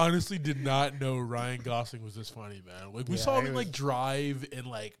 I honestly did not know Ryan Gosling was this funny, man. Like we saw him in like Drive and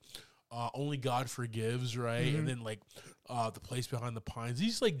like Only God Forgives, right? Mm-hmm. And then like The Place Behind the Pines.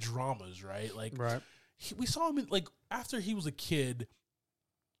 These like dramas, right? Like we saw him in like after he was a kid,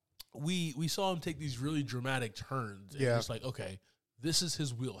 we saw him take these really dramatic turns. And it's like, okay, this is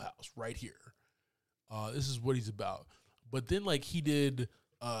his wheelhouse right here. This is what he's about. But then like he did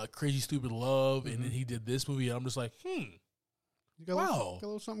Crazy Stupid Love, and then he did this movie, and I'm just like, got a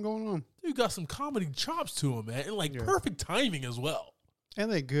little something going on. Dude got some comedy chops to him, man, and like perfect timing as well.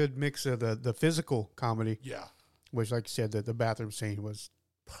 And a good mix of the physical comedy. Yeah. Which, like you said, the bathroom scene was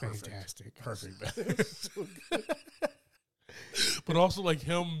perfect. Fantastic. Perfect. So good. But also like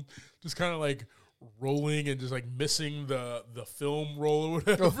him just kind of like rolling and just like missing the film roll or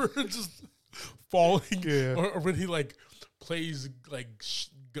whatever. Just falling, Yeah. or when he like plays like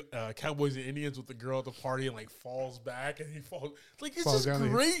Cowboys and Indians with the girl at the party and like falls back and he falls. Like it's Falls just down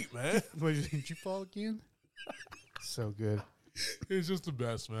great, man. Wait, did you fall again? So good. It's just the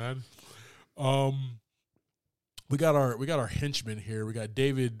best, man. We got our henchmen here. We got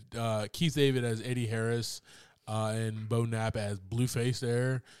Keith David as Eddie Harris, and Bo Knapp as Blueface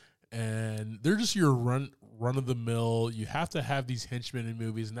there, and they're just your run of the mill. You have to have these henchmen in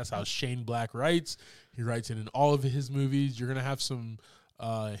movies, and that's how Shane Black writes. He writes it in all of his movies. You're gonna have some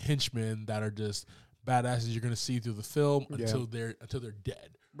henchmen that are just badasses. You're gonna see through the film until they're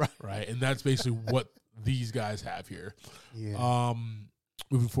dead, right? And that's basically what these guys have here. Yeah.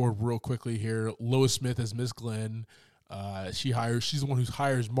 Moving forward real quickly here, Lois Smith as Miss Glenn. She's the one who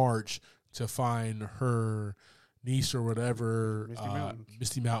hires March to find her niece or whatever,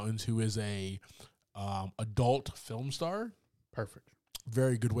 Misty Mountains, who is a adult film star. Perfect.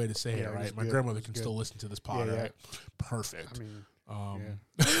 Very good way to say it, right? My grandmother can good. still listen to this pod, right? Perfect. I mean,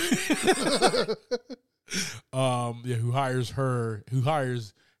 Who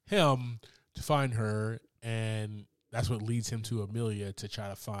hires him to find her, and that's what leads him to Amelia to try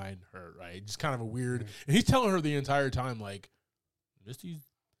to find her, right? Just kind of a weird, and he's telling her the entire time, like, Misty's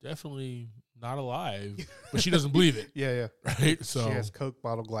definitely not alive, but she doesn't believe it. Yeah. Right? So she has Coke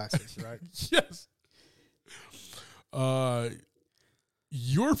bottle glasses, right? Yes.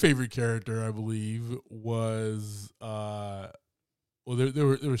 Your favorite character, I believe, was there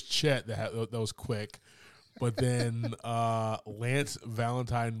was Chet that was quick, but then Lance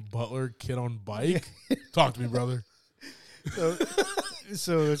Valentine Butler, kid on bike. Talk to me, brother. So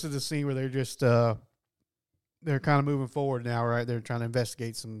this is the scene where they're just they're kind of moving forward now, right? They're trying to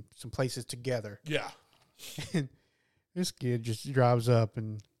investigate some places together. Yeah. And this kid just drives up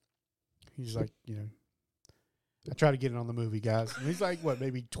and he's like, I try to get it on the movie, guys. And he's like, what,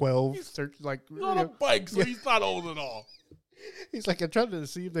 maybe 12? He's like on a bike, so he's not old at all. He's like, I tried to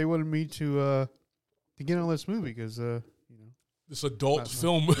see if they wanted me to get on this movie because this adult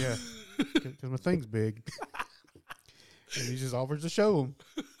film. Yeah, because my thing's big. And he just offers to show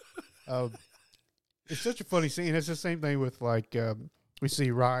them. It's such a funny scene. It's the same thing with like we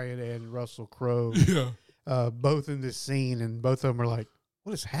see Ryan and Russell Crowe, both in this scene, and both of them are like,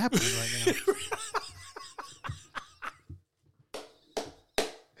 "What is happening right now?"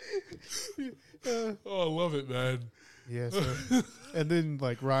 I love it, man. Yeah. So, and then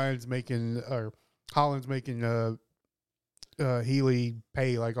like Holland's making Healy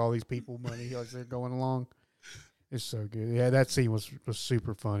pay like all these people money like they're going along. It's so good. Yeah, that scene was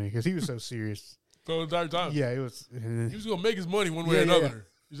super funny because he was so serious the entire time. Yeah, it was. He was gonna make his money one way or another. Yeah.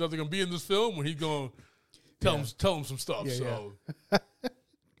 He's either gonna be in this film or he's gonna tell him some stuff. All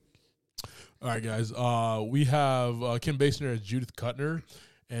right, guys. We have Kim Basinger as Judith Kuttner,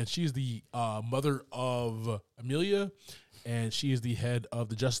 and she's the mother of Amelia, and she is the head of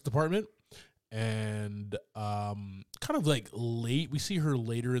the Justice Department. And kind of like late, we see her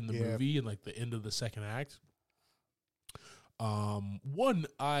later in the movie, in like the end of the second act.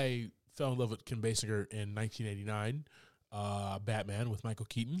 I fell in love with Kim Basinger in 1989, Batman with Michael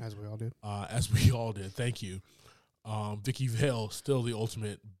Keaton. As we all did. As we all did. Thank you. Vicky Vale, still the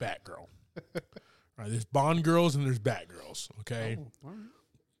ultimate Batgirl. All right, there's Bond girls and there's Batgirls. Okay, all right.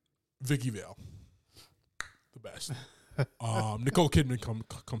 Vicky Vale, the best. Nicole Kidman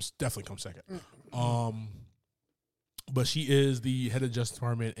definitely comes second. But she is the head of the Justice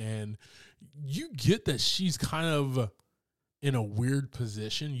Department, and you get that she's kind of in a weird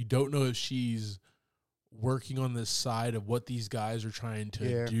position. You don't know if she's working on this side of what these guys are trying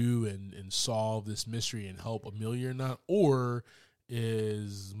to do and solve this mystery and help Amelia or not, or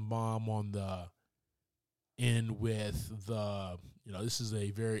is mom on the end with the, this is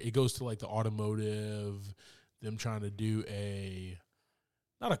it goes to like the automotive, them trying to do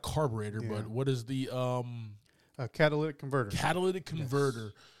not a carburetor, but what is the a catalytic converter. Catalytic converter.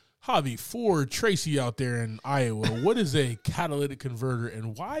 Yes. Hobby Ford Tracy out there in Iowa. What is a catalytic converter,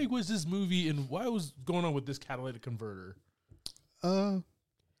 and why was this movie, and why was going on with this catalytic converter? So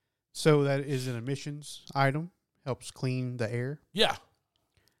that is an emissions item. Helps clean the air. Yeah.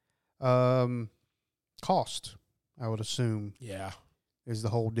 Cost, I would assume. Yeah. Is the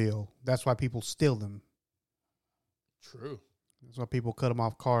whole deal. That's why people steal them. True. That's why people cut them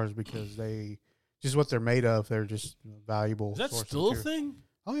off cars, because they just what they're made of. They're just valuable. Is that still a thing?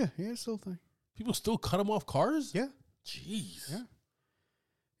 Oh yeah, it's still a thing. People still cut them off cars? Yeah. Jeez.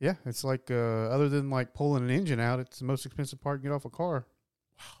 Yeah. It's like other than like pulling an engine out, it's the most expensive part to get off a car.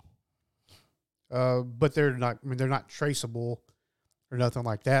 Wow. But they're not. I mean, they're not traceable or nothing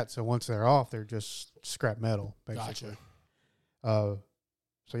like that. So once they're off, they're just scrap metal, basically. Gotcha.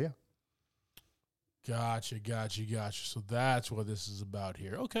 So yeah. Gotcha. So that's what this is about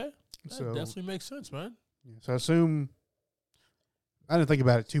here. Okay. That So- definitely makes sense, man. Yeah, so I assume, I didn't think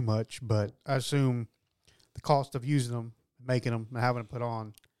about it too much, but I assume the cost of using them, making them, and having them put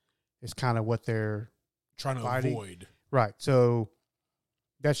on is kind of what they're Trying to Fighting. avoid. right. So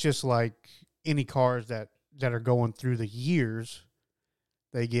that's just like any cars that are going through the years,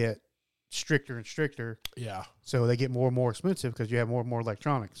 they get stricter and stricter. Yeah. So they get more and more expensive because you have more and more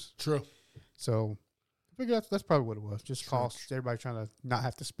electronics. True. So I figure that's probably what it was. Just costs. Everybody trying to not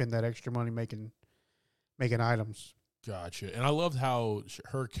have to spend that extra money making items. Gotcha. And I loved how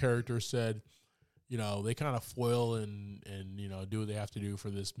her character said, you know, they kind of foil and you know, do what they have to do for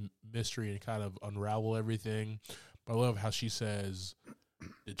this mystery and kind of unravel everything. But I love how she says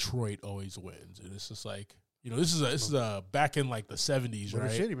Detroit always wins. And it's just like, you know, this is a back in like the 70s, Motor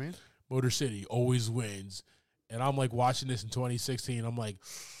right? City, man. Motor City always wins. And I'm like watching this in 2016. I'm like,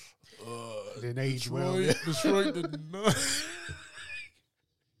 Didn't age well. Detroit did not.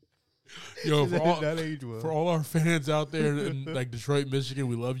 Yo, That age well. for all our fans out there in like Detroit, Michigan,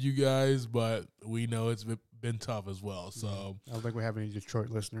 we love you guys, but we know it's been tough as well. So I don't think we have any Detroit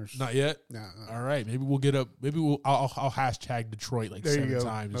listeners. not yet. No. All right, maybe we'll get up. Maybe I'll hashtag Detroit like There you 7 go.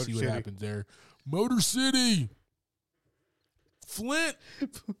 times and Motor see what City. happens there. Motor City, Flint.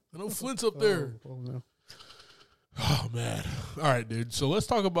 I know Flint's up there. Oh, no. Oh man. All right, dude. So let's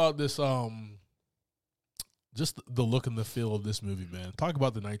talk about this. Just the look and the feel of this movie, man. Talk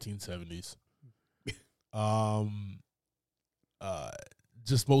about the 1970s.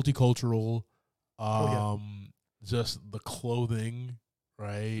 Just multicultural. Just the clothing,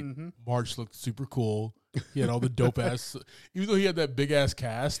 right? Mm-hmm. March looked super cool. He had all the dope ass, even though he had that big ass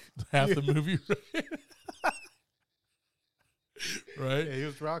cast half the movie, right? Yeah, he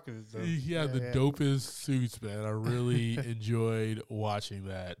was rocking it, though. He had the Yeah. dopest suits, man. I really enjoyed watching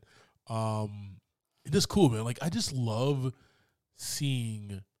that. It is cool, man. Like I just love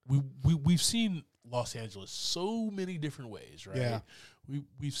seeing we've seen Los Angeles so many different ways, right? Yeah.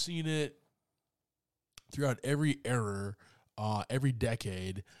 We've seen it throughout every era, every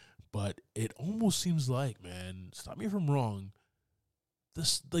decade, but it almost seems like, man, stop me if I'm wrong,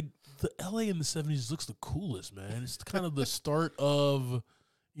 this like the LA in the 70s looks the coolest, man. It's kind of the start of,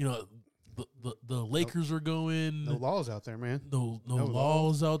 you know, the Lakers are going. No laws out there, man. No no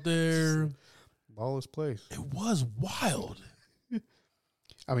laws out there. Lawless place. It was wild.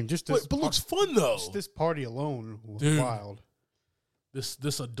 I mean, just this, But looks fun though. just this party alone was Dude. wild.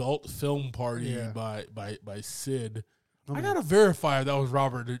 This adult film party Yeah. by Sid. I I mean- gotta verify if that was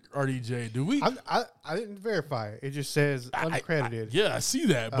Robert RDJ. Do we? I didn't verify it. It just says uncredited. Yeah, I see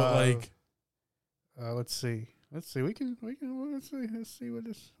that, but like, Let's see. We can. Let's see what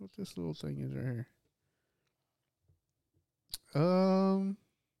this little thing is right here.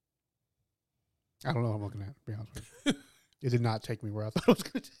 I don't know what I'm looking at, to be honest with you. It did not take me where I thought it was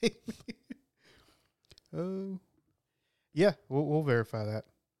going to take me. Yeah, we'll verify that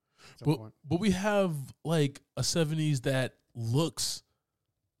at some point. but we have like a 70s that looks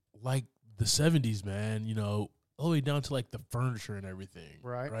like the 70s, man. You know, all the way down to like the furniture and everything.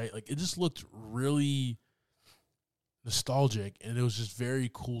 Right. Right. Like it just looked really nostalgic, and it was just very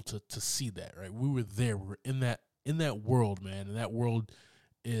cool to see that. Right. We were there. We were in that world, man, and that world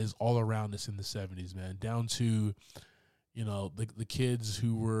is all around us in the 70s, man. Down to, you know, the kids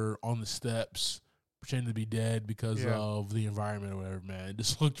who were on the steps pretending to be dead because Yeah. of the environment or whatever, man. It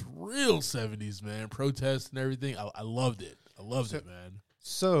just looked real 70s, man. Protests and everything. I loved it. I loved it, man.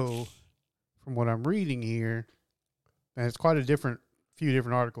 So, from what I'm reading here, and it's quite a few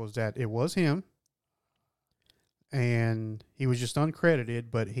different articles, that it was him, and he was just uncredited,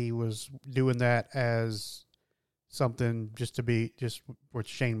 but he was doing that as something just with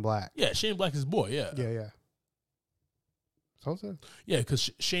Shane Black. Yeah, Shane Black is his boy, yeah. Yeah. So it's Yeah,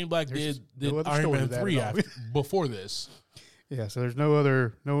 because Shane Black There's did no other Iron story Man to that 3 at all. after, before this. yeah. So there's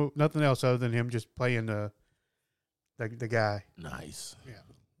nothing else other than him just playing the guy. Nice. Yeah.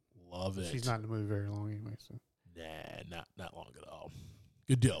 Love it. He's not in the movie very long anyway. So Nah, not long at all.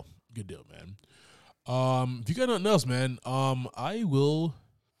 Good deal, man. If you got nothing else, man, I will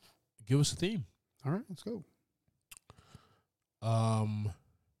give us a theme. all right, let's go.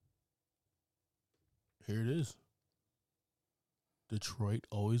 Here it is. Detroit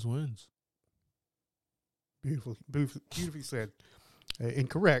always wins. Beautifully said.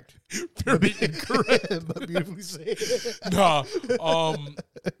 Incorrect. Very incorrect. But beautifully said. Nah.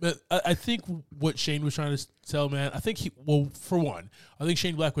 But I think what Shane was trying to tell, man, I think for one, I think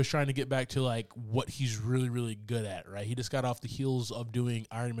Shane Black was trying to get back to like what he's really, really good at, right? He just got off the heels of doing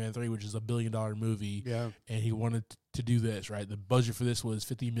Iron Man 3, which is $1 billion movie. Yeah. And he wanted to do this, right? The budget for this was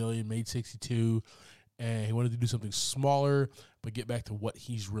 $50 million, made 62. And he wanted to do something smaller, but get back to what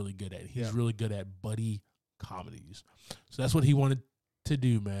he's really good at. He's really good at buddy comedies. So that's what he wanted to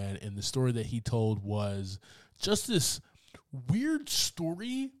do, man. And the story that he told was just this weird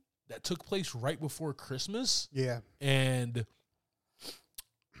story that took place right before Christmas. Yeah. And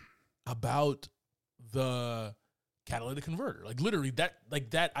about the catalytic converter. Like literally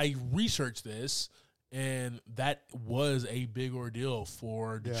that I researched this, and that was a big ordeal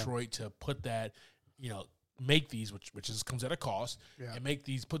for Detroit to put that, make these, which comes at a cost, and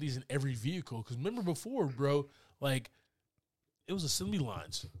put these in every vehicle. Because remember before, bro, like it was assembly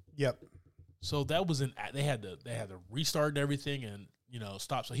lines. Yep. So that was they had to restart everything and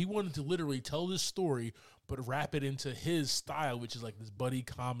stop. So he wanted to literally tell this story, but wrap it into his style, which is like this buddy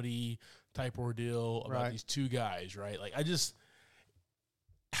comedy type ordeal about these two guys, right? Like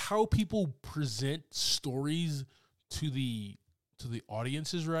how people present stories to the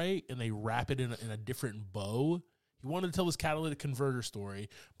audiences, right? And they wrap it in a different bow. He wanted to tell this catalytic converter story,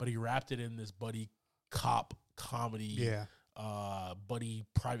 but he wrapped it in this buddy cop comedy. Yeah. Buddy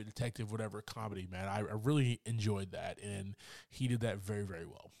private detective, whatever comedy, man. I really enjoyed that, and he did that very, very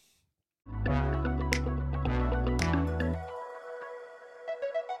well.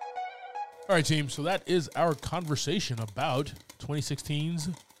 All right, team. So that is our conversation about 2016's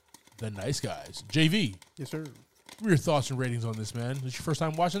The Nice Guys. JV. Yes, sir. What are your thoughts and ratings on this, man? Is this your first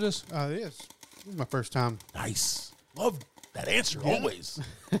time watching this? Yes. This is my first time. Nice. Love that answer, always.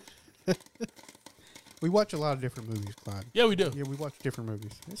 We watch a lot of different movies, Clyde. Yeah, we do. Yeah, we watch different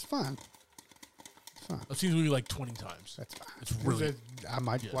movies. It's fun. It's fun. I've seen the movie like 20 times. That's fine. It's really... I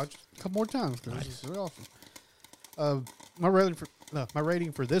might watch a couple more times because Nice. this is really awesome. My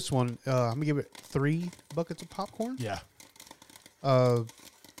rating for this one, I'm going to give it 3 buckets of popcorn. Yeah.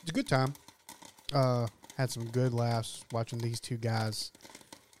 It's a good time. Had some good laughs watching these two guys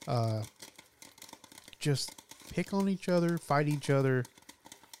just pick on each other, fight each other,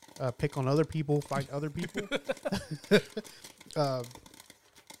 pick on other people, fight other people.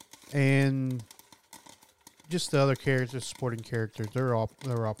 And just the other characters, supporting characters, they're all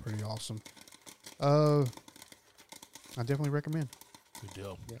pretty awesome. I definitely recommend. Good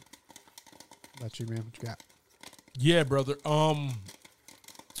deal. Yeah. How about you, man? What you got? Yeah, brother.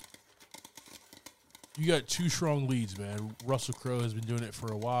 You got 2 strong leads, man. Russell Crowe has been doing it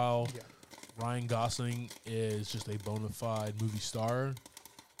for a while. Yeah. Ryan Gosling is just a bona fide movie star.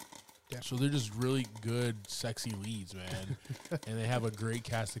 Yeah. So they're just really good, sexy leads, man. And they have a great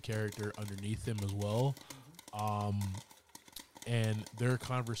cast of character underneath them as well. And their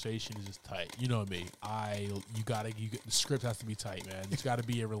conversation is just tight. You know me. The script has to be tight, man. It's got to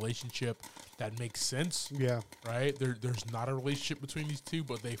be a relationship that makes sense. Yeah. Right? There's not a relationship between these two,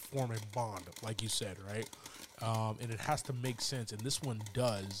 but they form a bond, like you said, right? And it has to make sense, and this one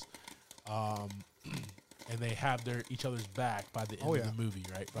does. And they have each other's back by the end of the movie,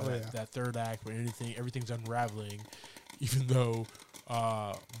 right? By that third act where everything's unraveling, even though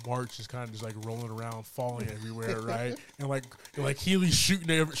March is kind of just like rolling around, falling everywhere, right? And like Healy's shooting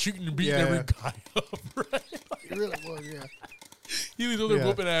and beating every guy up, right? It really was, yeah. Healy's over there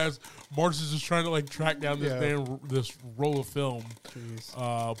whooping ass. March is just trying to like track down this roll of film.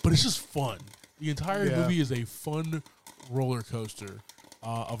 But it's just fun. The entire movie is a fun roller coaster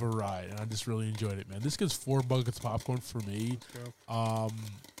of a ride, and I just really enjoyed it, man. This gets 4 buckets of popcorn for me.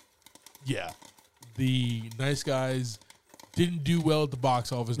 Yeah, The Nice Guys didn't do well at the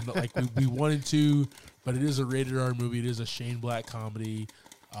box office like we wanted to, but it is a rated R movie. It is a Shane Black comedy.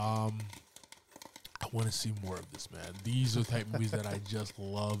 I want to see more of this, man. These are the type of movies that I just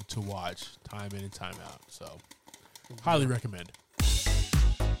love to watch time in and time out. So, highly recommend.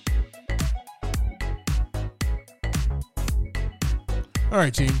 All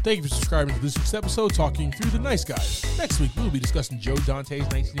right, team. Thank you for subscribing to this week's episode, talking through The Nice Guys. Next week, we will be discussing Joe Dante's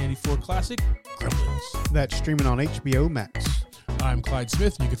 1984 classic, Gremlins. That's streaming on HBO Max. I'm Clyde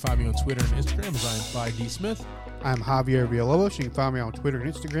Smith, and you can find me on Twitter and Instagram as I am Clyde D. Smith. I'm Javier Villalobos. You can find me on Twitter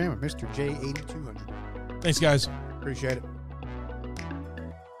and Instagram at Mr. J8200. Thanks, guys. Appreciate it.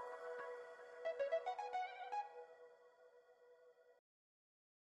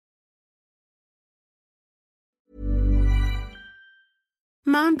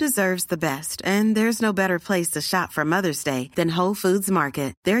 Mom deserves the best, and there's no better place to shop for Mother's Day than Whole Foods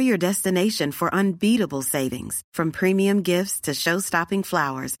Market. They're your destination for unbeatable savings, from premium gifts to show-stopping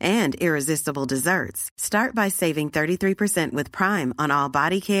flowers and irresistible desserts. Start by saving 33% with Prime on all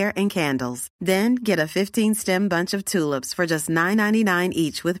body care and candles. Then get a 15-stem bunch of tulips for just $9.99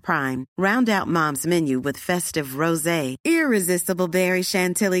 each with Prime. Round out Mom's menu with festive rosé, irresistible berry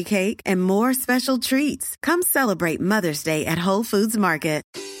chantilly cake, and more special treats. Come celebrate Mother's Day at Whole Foods Market.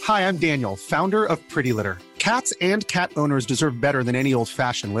 Hi, I'm Daniel, founder of Pretty Litter. Cats and cat owners deserve better than any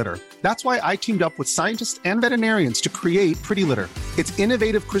old-fashioned litter. That's why I teamed up with scientists and veterinarians to create Pretty Litter. Its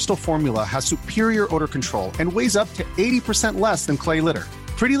innovative crystal formula has superior odor control and weighs up to 80% less than clay litter.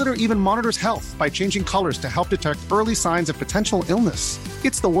 Pretty Litter even monitors health by changing colors to help detect early signs of potential illness.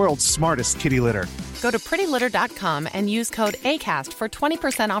 It's the world's smartest kitty litter. Go to prettylitter.com and use code ACAST for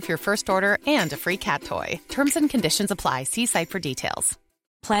 20% off your first order and a free cat toy. Terms and conditions apply. See site for details.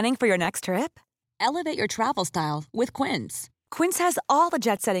 Planning for your next trip? Elevate your travel style with Quince. Quince has all the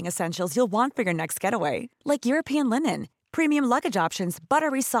jet-setting essentials you'll want for your next getaway, like European linen, premium luggage options,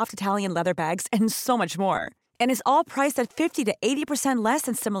 buttery soft Italian leather bags, and so much more. And is all priced at 50 to 80% less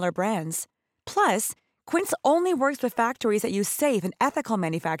than similar brands. Plus, Quince only works with factories that use safe and ethical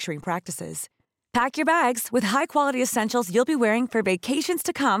manufacturing practices. Pack your bags with high-quality essentials you'll be wearing for vacations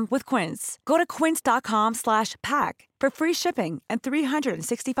to come with Quince. Go to quince.com/pack for free shipping and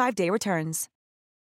 365-day returns.